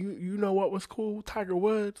who? You know what was cool? Tiger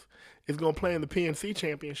Woods is gonna play in the PNC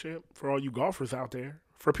Championship for all you golfers out there.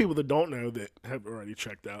 For people that don't know that have already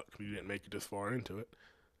checked out because you didn't make it this far into it,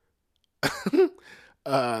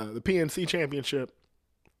 the PNC Championship,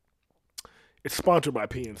 it's sponsored by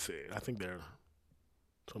PNC. I think they're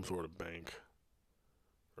some sort of bank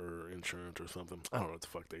or insurance or something. I don't know what the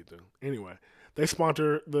fuck they do. Anyway, they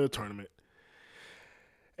sponsor the tournament,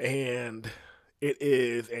 and it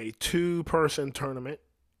is a 2-person tournament.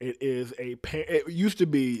 It is it used to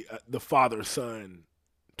be the father-son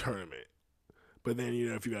tournament, but then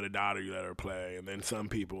if you got a daughter, you let her play, and then some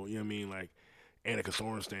people, you know what I mean, like Annika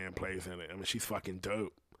Sorenstam plays in it. I mean, she's fucking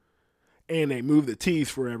dope. And they move the tees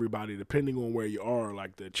for everybody depending on where you are.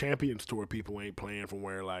 Like the Champions Tour people ain't playing from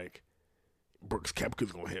where like Brooks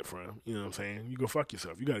Koepka's gonna hit from. You know what I'm saying? You go fuck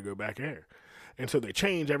yourself. You gotta go back there. And so they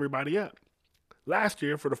change everybody up. Last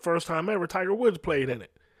year, for the first time ever, Tiger Woods played in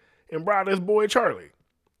it and brought his boy Charlie.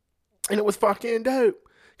 And it was fucking dope.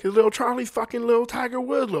 Cause little Charlie's fucking little Tiger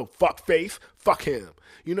Woods, little fuck face. Fuck him.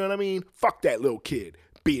 You know what I mean? Fuck that little kid.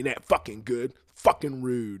 Being that fucking good. Fucking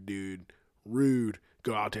rude, dude. Rude.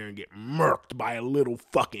 Go out there and get murked by a little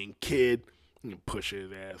fucking kid and push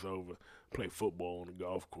his ass over. Play football on the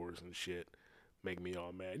golf course and shit. Make me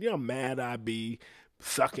all mad. You know how mad I be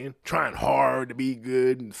sucking, trying hard to be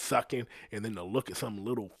good and sucking, and then to look at some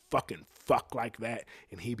little fucking fuck like that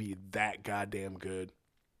and he be that goddamn good.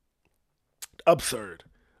 Absurd.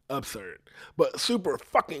 Absurd. But super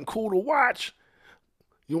fucking cool to watch.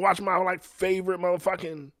 You watch my like favorite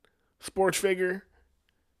motherfucking sports figure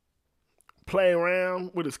play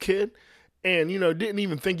around with his kid and, didn't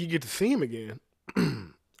even think you get to see him again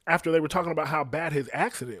after they were talking about how bad his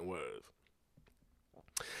accident was.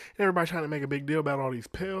 And everybody trying to make a big deal about all these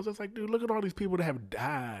pills. It's like, dude, look at all these people that have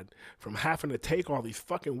died from having to take all these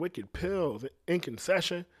fucking wicked pills in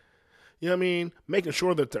concession. You know what I mean? Making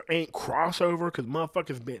sure that there ain't crossover because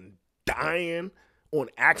motherfuckers been dying on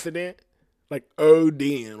accident. Like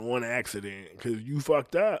ODing on accident because you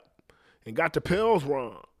fucked up and got the pills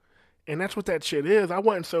wrong. And that's what that shit is. I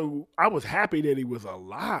was happy that he was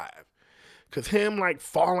alive. Because him, like,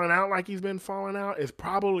 falling out like he's been falling out is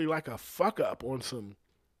probably like a fuck up on some,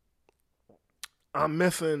 I'm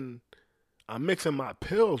mixing my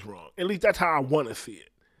pills wrong. At least that's how I want to see it.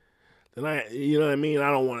 Then you know what I mean?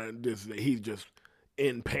 I don't want to he's just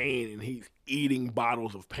in pain and he's eating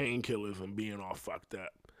bottles of painkillers and being all fucked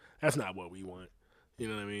up. That's not what we want. You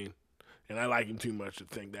know what I mean? And I like him too much to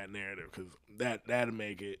think that narrative because that'll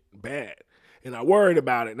make it bad. And I worried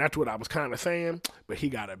about it, and that's what I was kind of saying, but he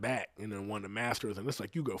got it back and then won the Masters, and it's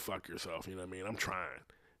like, you go fuck yourself, you know what I mean? I'm trying,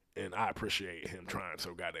 and I appreciate him trying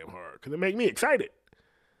so goddamn hard because it made me excited.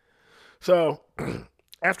 So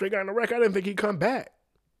after he got in the wreck, I didn't think he'd come back.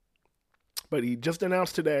 But he just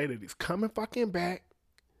announced today that he's coming fucking back,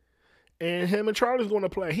 and him and Charlie's going to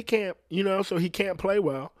play. He can't, so he can't play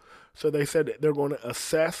well. So they said that they're going to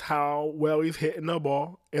assess how well he's hitting the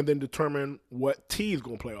ball and then determine what tee he's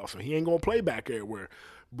going to play off. So he ain't going to play back there where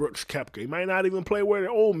Brooks Koepka. He might not even play where the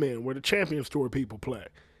old men, where the Champions Tour people play.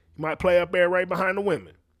 He might play up there right behind the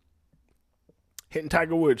women. Hitting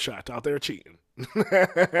Tiger Woods shots out there cheating.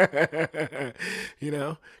 Because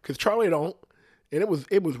Charlie don't. And it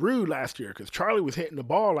was rude last year because Charlie was hitting the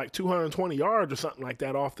ball like 220 yards or something like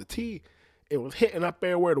that off the tee. It was hitting up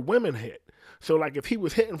there where the women hit. So, like, if he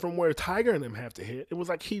was hitting from where Tiger and them have to hit, it was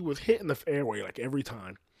like he was hitting the fairway, like, every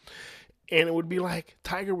time. And it would be like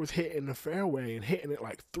Tiger was hitting the fairway and hitting it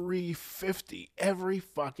like 350 every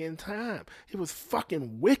fucking time. It was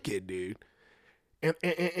fucking wicked, dude.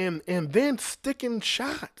 And then sticking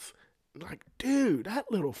shots. Like, dude,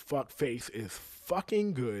 that little fuck face is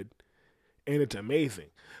fucking good. And it's amazing.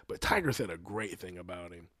 But Tiger said a great thing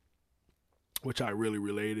about him, which I really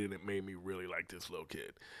related, and it made me really like this little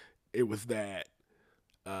kid. It was that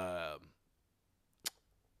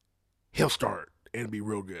he'll start and be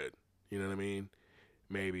real good. You know what I mean?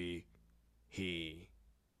 Maybe he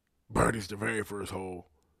birdies the very first hole,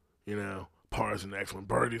 pars the next one,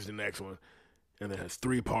 birdies the next one, and then has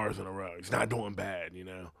 3 pars in a row. He's not doing bad,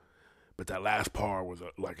 But that last par was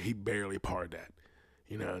like he barely parred that,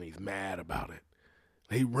 and he's mad about it.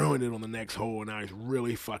 He ruined it on the next hole, and now he's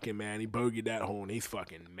really fucking mad. He bogeyed that hole, and he's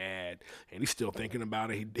fucking mad. And he's still thinking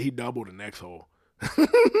about it. He doubled the next hole.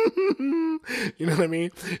 You know what I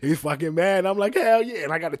mean? He's fucking mad. I'm like, hell yeah.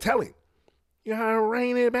 And I got to tell him, you gotta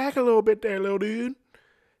rein it back a little bit there, little dude.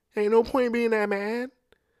 Ain't no point being that mad.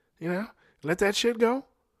 Let that shit go,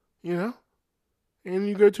 and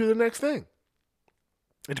you go to the next thing.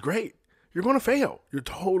 It's great. You're going to fail. You're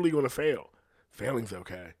totally going to fail. Failing's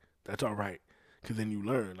okay. That's all right. Because then you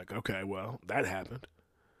learn, like, okay, well, that happened.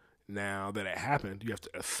 Now that it happened, you have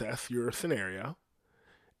to assess your scenario.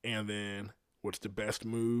 And then what's the best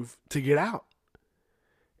move to get out?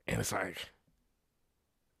 And it's like,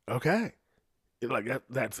 okay.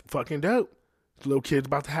 That's fucking dope. The little kid's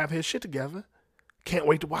about to have his shit together. Can't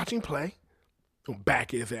wait to watch him play. He'll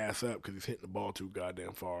back his ass up because he's hitting the ball too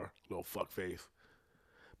goddamn far. Little fuckface.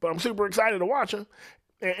 But I'm super excited to watch him.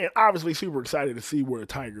 And obviously super excited to see where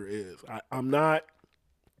Tiger is. I'm not,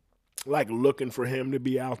 looking for him to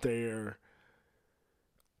be out there.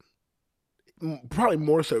 Probably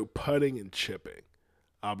more so putting and chipping.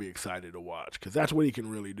 I'll be excited to watch. Because that's what he can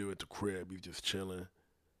really do at the crib. He's just chilling.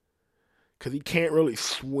 Because he can't really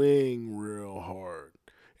swing real hard.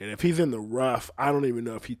 And if he's in the rough, I don't even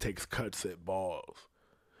know if he takes cuts at balls.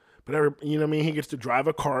 But, he gets to drive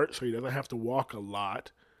a cart, so he doesn't have to walk a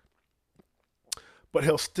lot. But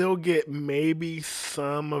he'll still get maybe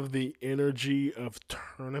some of the energy of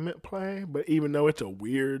tournament play. But even though it's a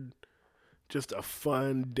weird, just a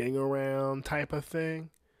fun ding around type of thing.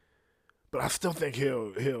 But I still think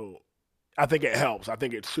I think it helps. I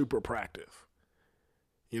think it's super practice.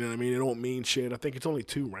 You know what I mean? It don't mean shit. I think it's only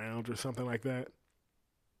 2 rounds or something like that.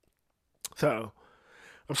 So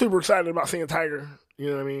I'm super excited about seeing Tiger.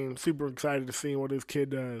 You know what I mean? Super excited to see what his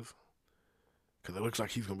kid does. Because it looks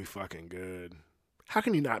like he's going to be fucking good. How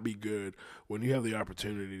can you not be good when you have the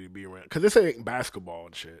opportunity to be around? Because this ain't basketball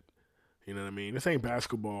and shit. You know what I mean? This ain't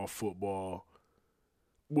basketball, football.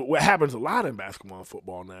 What happens a lot in basketball and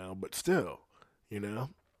football now, but still,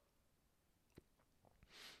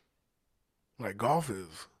 Like golf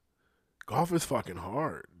is fucking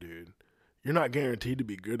hard, dude. You're not guaranteed to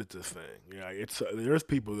be good at this thing. There's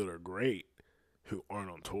people that are great who aren't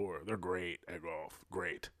on tour. They're great at golf,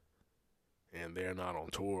 great. And they're not on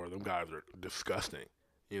tour. Them guys are disgusting,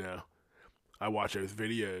 I watch those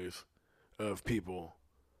videos of people.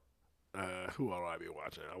 Who all I be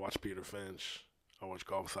watching? I watch Peter Finch. I watch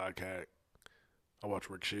Golf Sidecat. I watch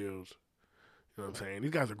Rick Shields. You know what I'm saying?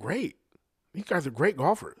 These guys are great. These guys are great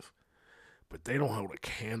golfers. But they don't hold a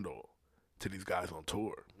candle to these guys on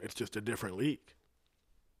tour. It's just a different league.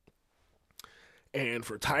 And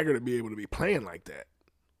for Tiger to be able to be playing like that,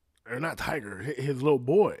 or not Tiger, his little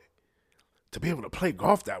boy, to be able to play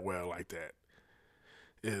golf that well like that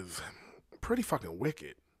is pretty fucking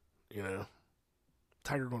wicked,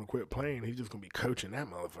 Tiger gonna quit playing. He's just gonna be coaching that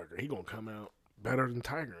motherfucker. He gonna come out better than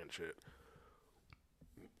Tiger and shit.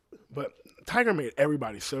 But Tiger made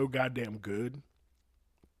everybody so goddamn good.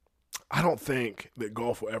 I don't think that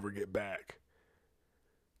golf will ever get back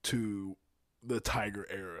to the Tiger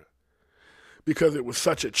era because it was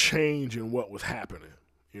such a change in what was happening,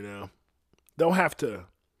 They'll have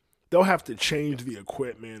to change the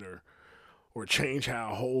equipment or change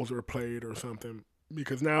how holes are played or something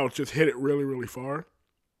because now it's just hit it really, really far.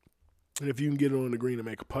 And if you can get it on the green and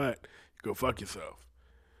make a putt, go fuck yourself.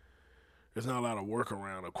 There's not a lot of work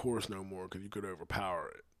around a course no more because you could overpower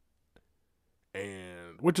it.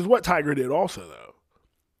 And which is what Tiger did also, though.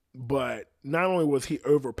 But not only was he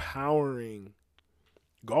overpowering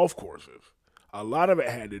golf courses, a lot of it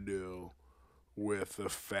had to do with the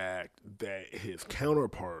fact that his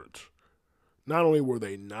counterparts, not only were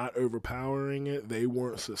they not overpowering it, they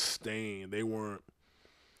weren't sustained. They weren't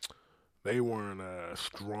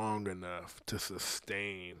strong enough to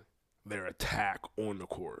sustain their attack on the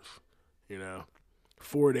course.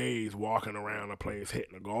 4 days walking around a place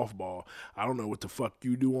hitting a golf ball. I don't know what the fuck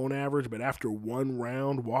you do on average, but after 1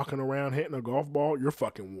 round walking around hitting a golf ball, you're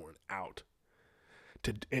fucking worn out.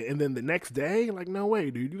 And then the next day, no way,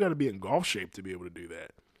 dude. You got to be in golf shape to be able to do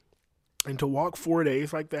that. And to walk 4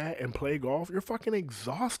 days like that and play golf, you're fucking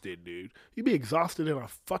exhausted, dude. You'd be exhausted in a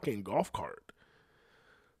fucking golf cart.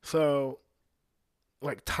 So,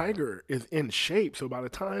 Tiger is in shape. So by the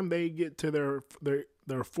time they get to their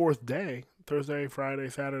 4th day, Thursday, Friday,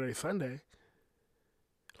 Saturday, Sunday,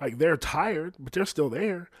 they're tired, but they're still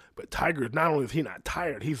there. But Tiger, not only is he not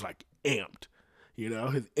tired, he's amped.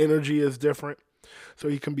 His energy is different. So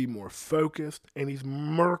he can be more focused, and he's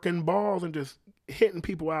murking balls and just hitting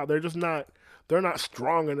people out. They're they're not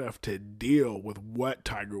strong enough to deal with what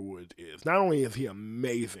Tiger Woods is. Not only is he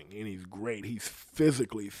amazing and he's great, he's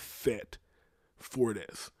physically fit for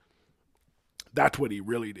this. That's what he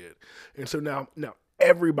really did. And so now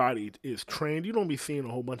everybody is trained. You don't be seeing a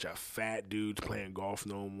whole bunch of fat dudes playing golf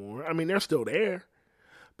no more. I mean, they're still there,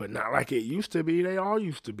 but not like it used to be. They all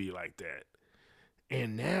used to be like that.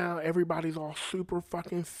 And now everybody's all super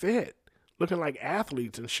fucking fit, looking like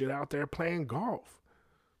athletes and shit out there playing golf.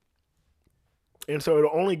 And so it'll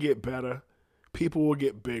only get better. People will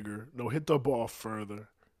get bigger. They'll hit the ball further.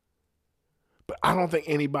 But I don't think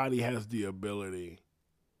anybody has the ability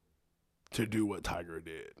to do what Tiger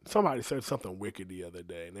did. Somebody said something wicked the other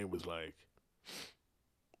day, and it was like,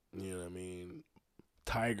 you know what I mean?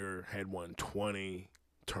 Tiger had won 20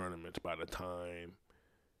 tournaments by the time.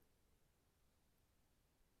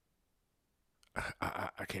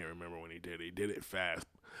 I can't remember when he did it. He did it fast,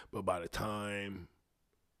 but by the time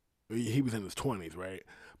he was in his 20s, right?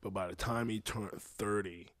 But by the time he turned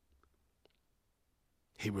 30,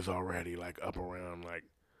 he was already like up around like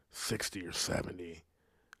 60 or 70,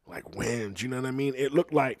 like wins. You know what I mean? It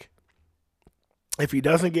looked like if he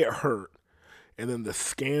doesn't get hurt, and then the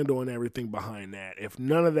scandal and everything behind that, if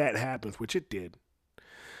none of that happens, which it did,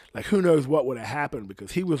 like who knows what would have happened,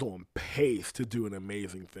 because he was on pace to do an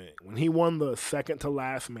amazing thing. When he won the second to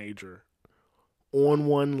last major on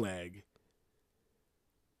one leg,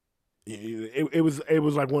 it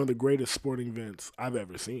was like one of the greatest sporting events I've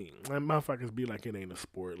ever seen. Like, motherfuckers be like, it ain't a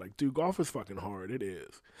sport. Like, dude, golf is fucking hard. It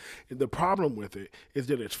is. And the problem with it is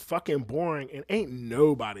that it's fucking boring and ain't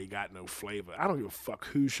nobody got no flavor. I don't give a fuck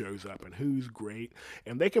who shows up and who's great.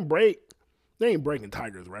 And they ain't breaking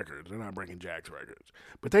Tiger's records. They're not breaking Jack's records.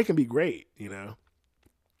 But they can be great, you know?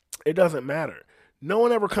 It doesn't matter. No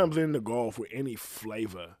one ever comes into golf with any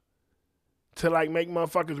flavor to like make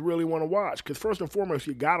motherfuckers really want to watch. Because first and foremost,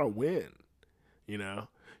 you gotta win. You know?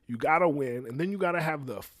 You gotta win, and then you gotta have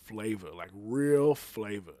the flavor, like real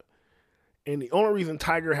flavor. And the only reason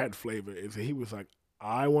Tiger had flavor is that he was like,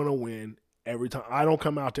 I want to win every time. I don't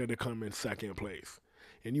come out there to come in second place.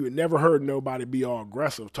 And you had never heard nobody be all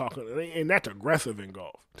aggressive talking, and that's aggressive in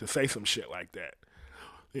golf, to say some shit like that.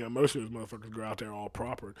 You know, most of those motherfuckers go out there all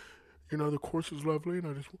proper. You know, the course is lovely, and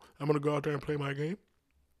I'm going to go out there and play my game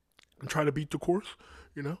and try to beat the course.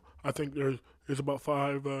 You know, I think there's about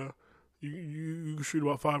five, you can shoot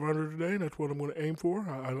about 500 today, and that's what I'm going to aim for.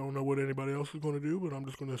 I don't know what anybody else is going to do, but I'm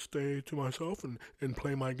just going to stay to myself and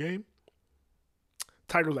play my game.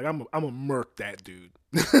 Tiger's like, I'm going to murk that dude.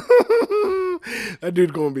 That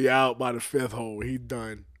dude's going to be out by the fifth hole. He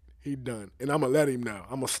done. And I'm going to let him know.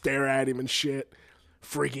 I'm going to stare at him and shit,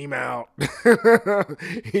 freak him out.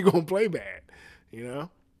 He going to play bad, you know?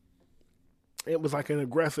 It was like an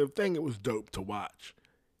aggressive thing. It was dope to watch.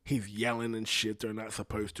 He's yelling and shit they're not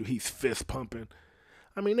supposed to. He's fist pumping.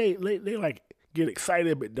 I mean, they like get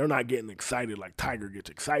excited, but they're not getting excited like Tiger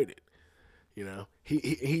gets excited. You know?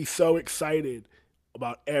 He's so excited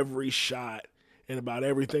about every shot and about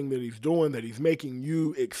everything that he's doing that he's making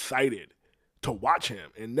you excited to watch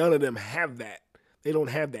him. And none of them have that. They don't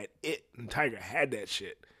have that it. And Tiger had that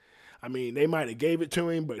shit. I mean, they might have gave it to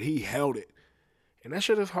him, but he held it. And that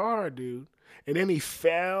shit is hard, dude. And then he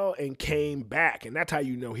fell and came back. And that's how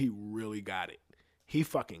you know he really got it. He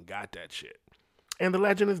fucking got that shit. And the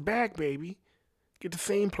legend is back, baby. Get the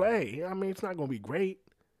same play. I mean, it's not going to be great.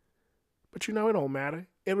 But you know, it don't matter.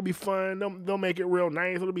 It'll be fun. They'll make it real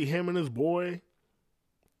nice. It'll be him and his boy.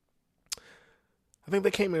 I think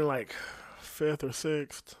they came in like 5th or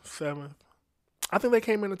 6th, 7th. I think they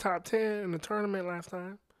came in the top 10 in the tournament last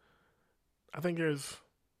time. I think there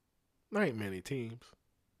ain't many teams.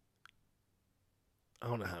 I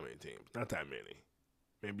don't know how many teams. Not that many.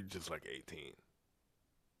 Maybe just like 18.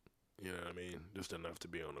 You know what I mean? Just enough to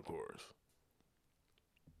be on the course.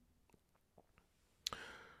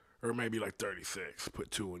 Or maybe like 36.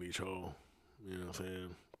 Put 2 in each hole. You know what I'm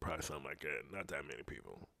saying? Probably something like that. Not that many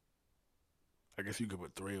people. I guess you could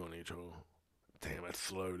put 3 on each hole. Damn, that's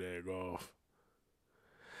slow there, golf.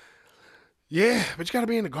 Yeah, but you gotta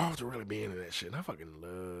be into golf to really be into that shit. And I fucking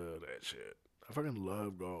love that shit. I fucking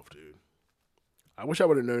love golf, dude. I wish I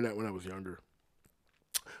would have known that when I was younger.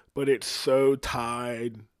 But it's so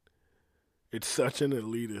tied. It's such an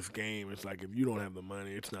elitist game. It's like if you don't have the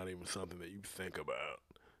money, it's not even something that you think about.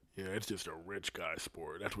 You know, it's just a rich guy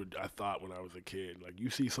sport. That's what I thought when I was a kid. Like, you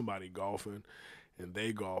see somebody golfing, and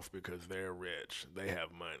they golf because they're rich. They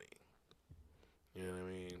have money. You know what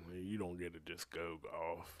I mean? You don't get to just go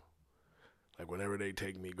golf. Like, whenever they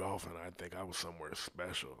take me golfing, I think I was somewhere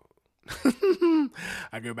special.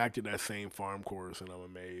 I go back to that same farm course, and I'm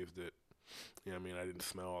amazed that, you know what I mean, I didn't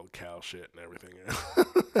smell all the cow shit and everything.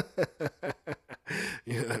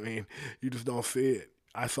 You know what I mean? You just don't see it.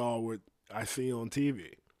 I saw what I see on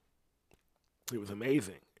TV. It was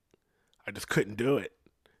amazing. I just couldn't do it,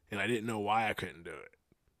 and I didn't know why I couldn't do it.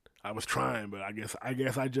 I was trying, but I guess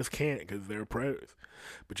I just can't because they're pros.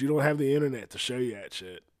 But you don't have the internet to show you that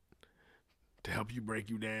shit, to help you break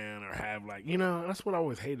you down, or have, like, that's what I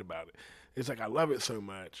always hate about it. It's like I love it so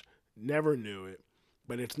much, never knew it,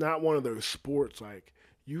 but it's not one of those sports like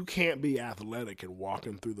you can't be athletic and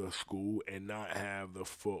walking through the school and not have the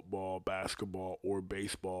football, basketball, or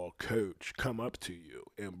baseball coach come up to you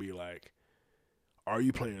and be like, "Are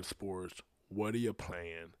you playing sports? What are you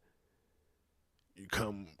playing? You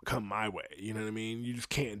come my way." You know what I mean? You just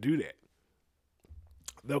can't do that.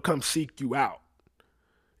 They'll come seek you out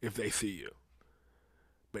if they see you.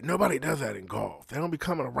 But nobody does that in golf. They don't be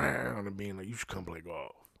coming around and being like, "You should come play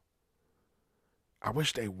golf." I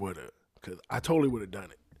wish they would have, because I totally would have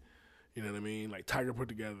done it. You know what I mean? Like Tiger put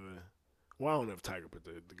together, well, I don't know if Tiger put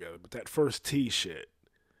it together, but that first tee shit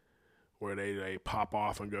where they pop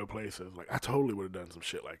off and go places, like I totally would have done some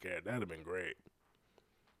shit like that. That'd have been great.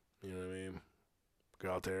 You know what I mean?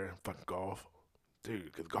 Go out there and fucking golf. Dude,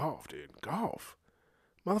 because golf, dude. Golf.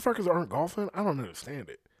 Motherfuckers aren't golfing? I don't understand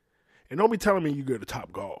it. And don't be telling me you go to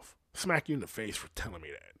Top Golf. Smack you in the face for telling me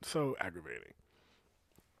that. So aggravating.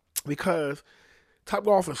 Because Top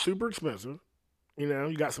Golf is super expensive.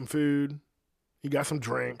 You got some food. You got some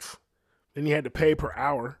drinks. Then you had to pay per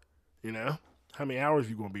hour. How many hours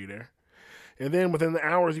you going to be there. And then within the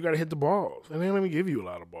hours, you got to hit the balls. And they don't even give you a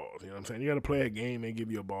lot of balls. You know what I'm saying? You got to play a game. They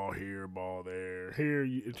give you a ball here, a ball there. Here,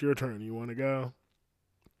 it's your turn. You want to go?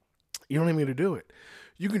 You don't even need to do it.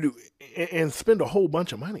 You can do and spend a whole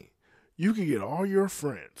bunch of money. You can get all your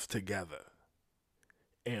friends together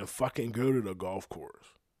and fucking go to the golf course.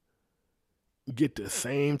 Get the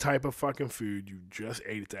same type of fucking food you just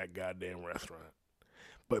ate at that goddamn restaurant.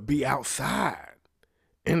 But be outside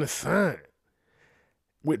in the sun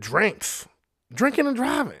with drinks. Drinking and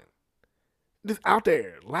driving. Just out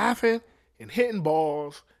there laughing and hitting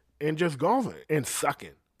balls and just golfing and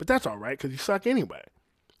sucking. But that's all right because you suck anyway.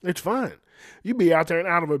 It's fun. You be out there and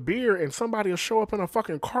out of a beer and somebody will show up in a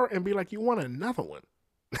fucking cart and be like, "You want another one?"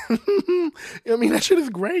 I mean, that shit is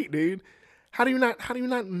great, dude. How do you not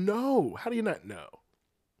know? How do you not know?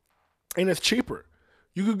 And it's cheaper.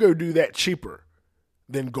 You could go do that cheaper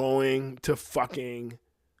than going to fucking,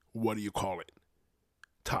 what do you call it?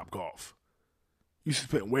 Top Golf. You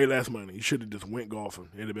spent way less money. You should have just went golfing.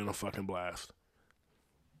 It'd have been a fucking blast.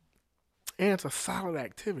 And it's a solid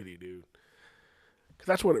activity, dude. Because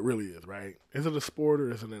that's what it really is, right? Is it a sport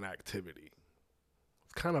or is it an activity?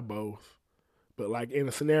 It's kind of both. But like in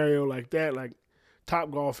a scenario like that, like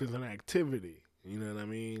Top Golf is an activity. You know what I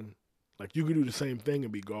mean? Like you can do the same thing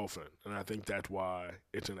and be golfing. And I think that's why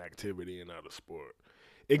it's an activity and not a sport.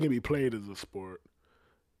 It can be played as a sport.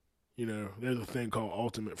 There's a thing called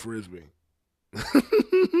ultimate frisbee.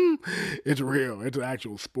 It's real. It's an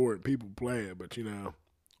actual sport. People play it, but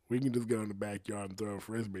we can just go in the backyard and throw a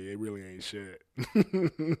frisbee. It really ain't shit.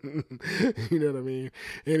 You know what I mean?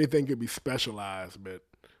 Anything could be specialized, but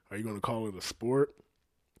are you going to call it a sport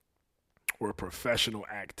or a professional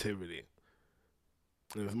activity?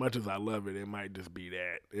 And as much as I love it, it might just be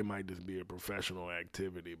that. It might just be a professional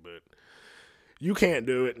activity, but you can't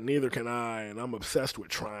do it, neither can I, and I'm obsessed with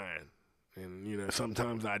trying. And,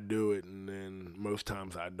 sometimes I do it, and then most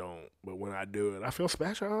times I don't. But when I do it, I feel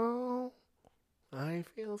special. I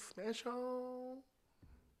feel special.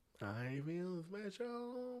 I feel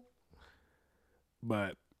special.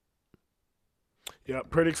 But, yeah,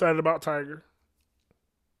 pretty excited about Tiger.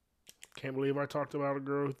 Can't believe I talked about a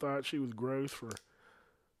girl who thought she was gross for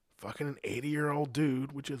fucking an 80-year-old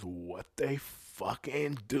dude, which is what they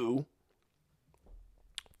fucking do.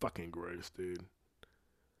 Fucking gross, dude.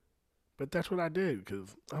 But that's what I did,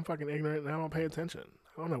 because I'm fucking ignorant and I don't pay attention.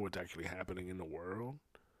 I don't know what's actually happening in the world.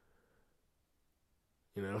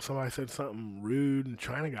 Somebody said something rude and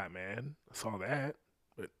China got mad. I saw that.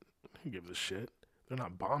 But who gives a shit? They're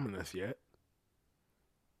not bombing us yet.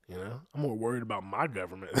 I'm more worried about my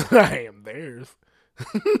government than I am theirs.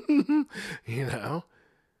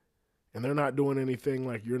 And they're not doing anything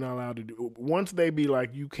like you're not allowed to do. Once they be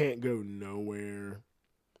like, you can't go nowhere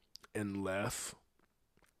unless,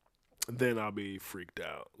 then I'll be freaked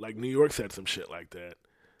out. Like New York said some shit like that.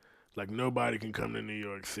 Like nobody can come to New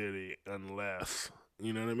York City unless,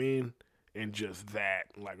 you know what I mean? And just that,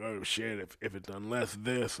 like, oh shit, if it's unless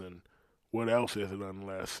this, and what else is it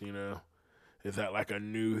unless, Is that like a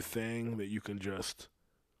new thing that you can just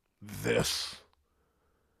this?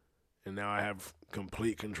 And now I have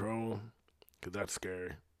complete control? Because that's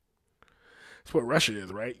scary. That's what Russia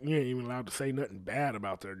is, right? You ain't even allowed to say nothing bad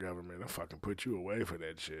about their government. They'll fucking put you away for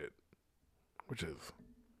that shit. Which is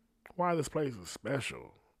why this place is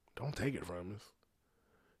special. Don't take it from us.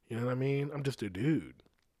 You know what I mean? I'm just a dude.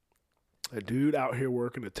 A dude out here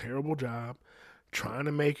working a terrible job, trying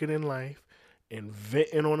to make it in life, and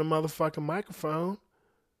venting on a motherfucking microphone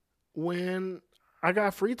when I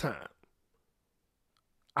got free time.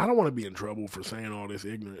 I don't want to be in trouble for saying all this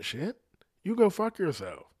ignorant shit. You go fuck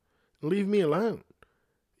yourself. Leave me alone.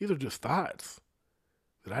 These are just thoughts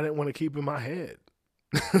that I didn't want to keep in my head.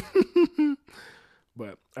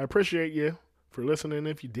 But I appreciate you for listening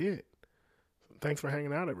if you did. Thanks for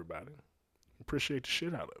hanging out, everybody. Appreciate the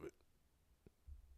shit out of it.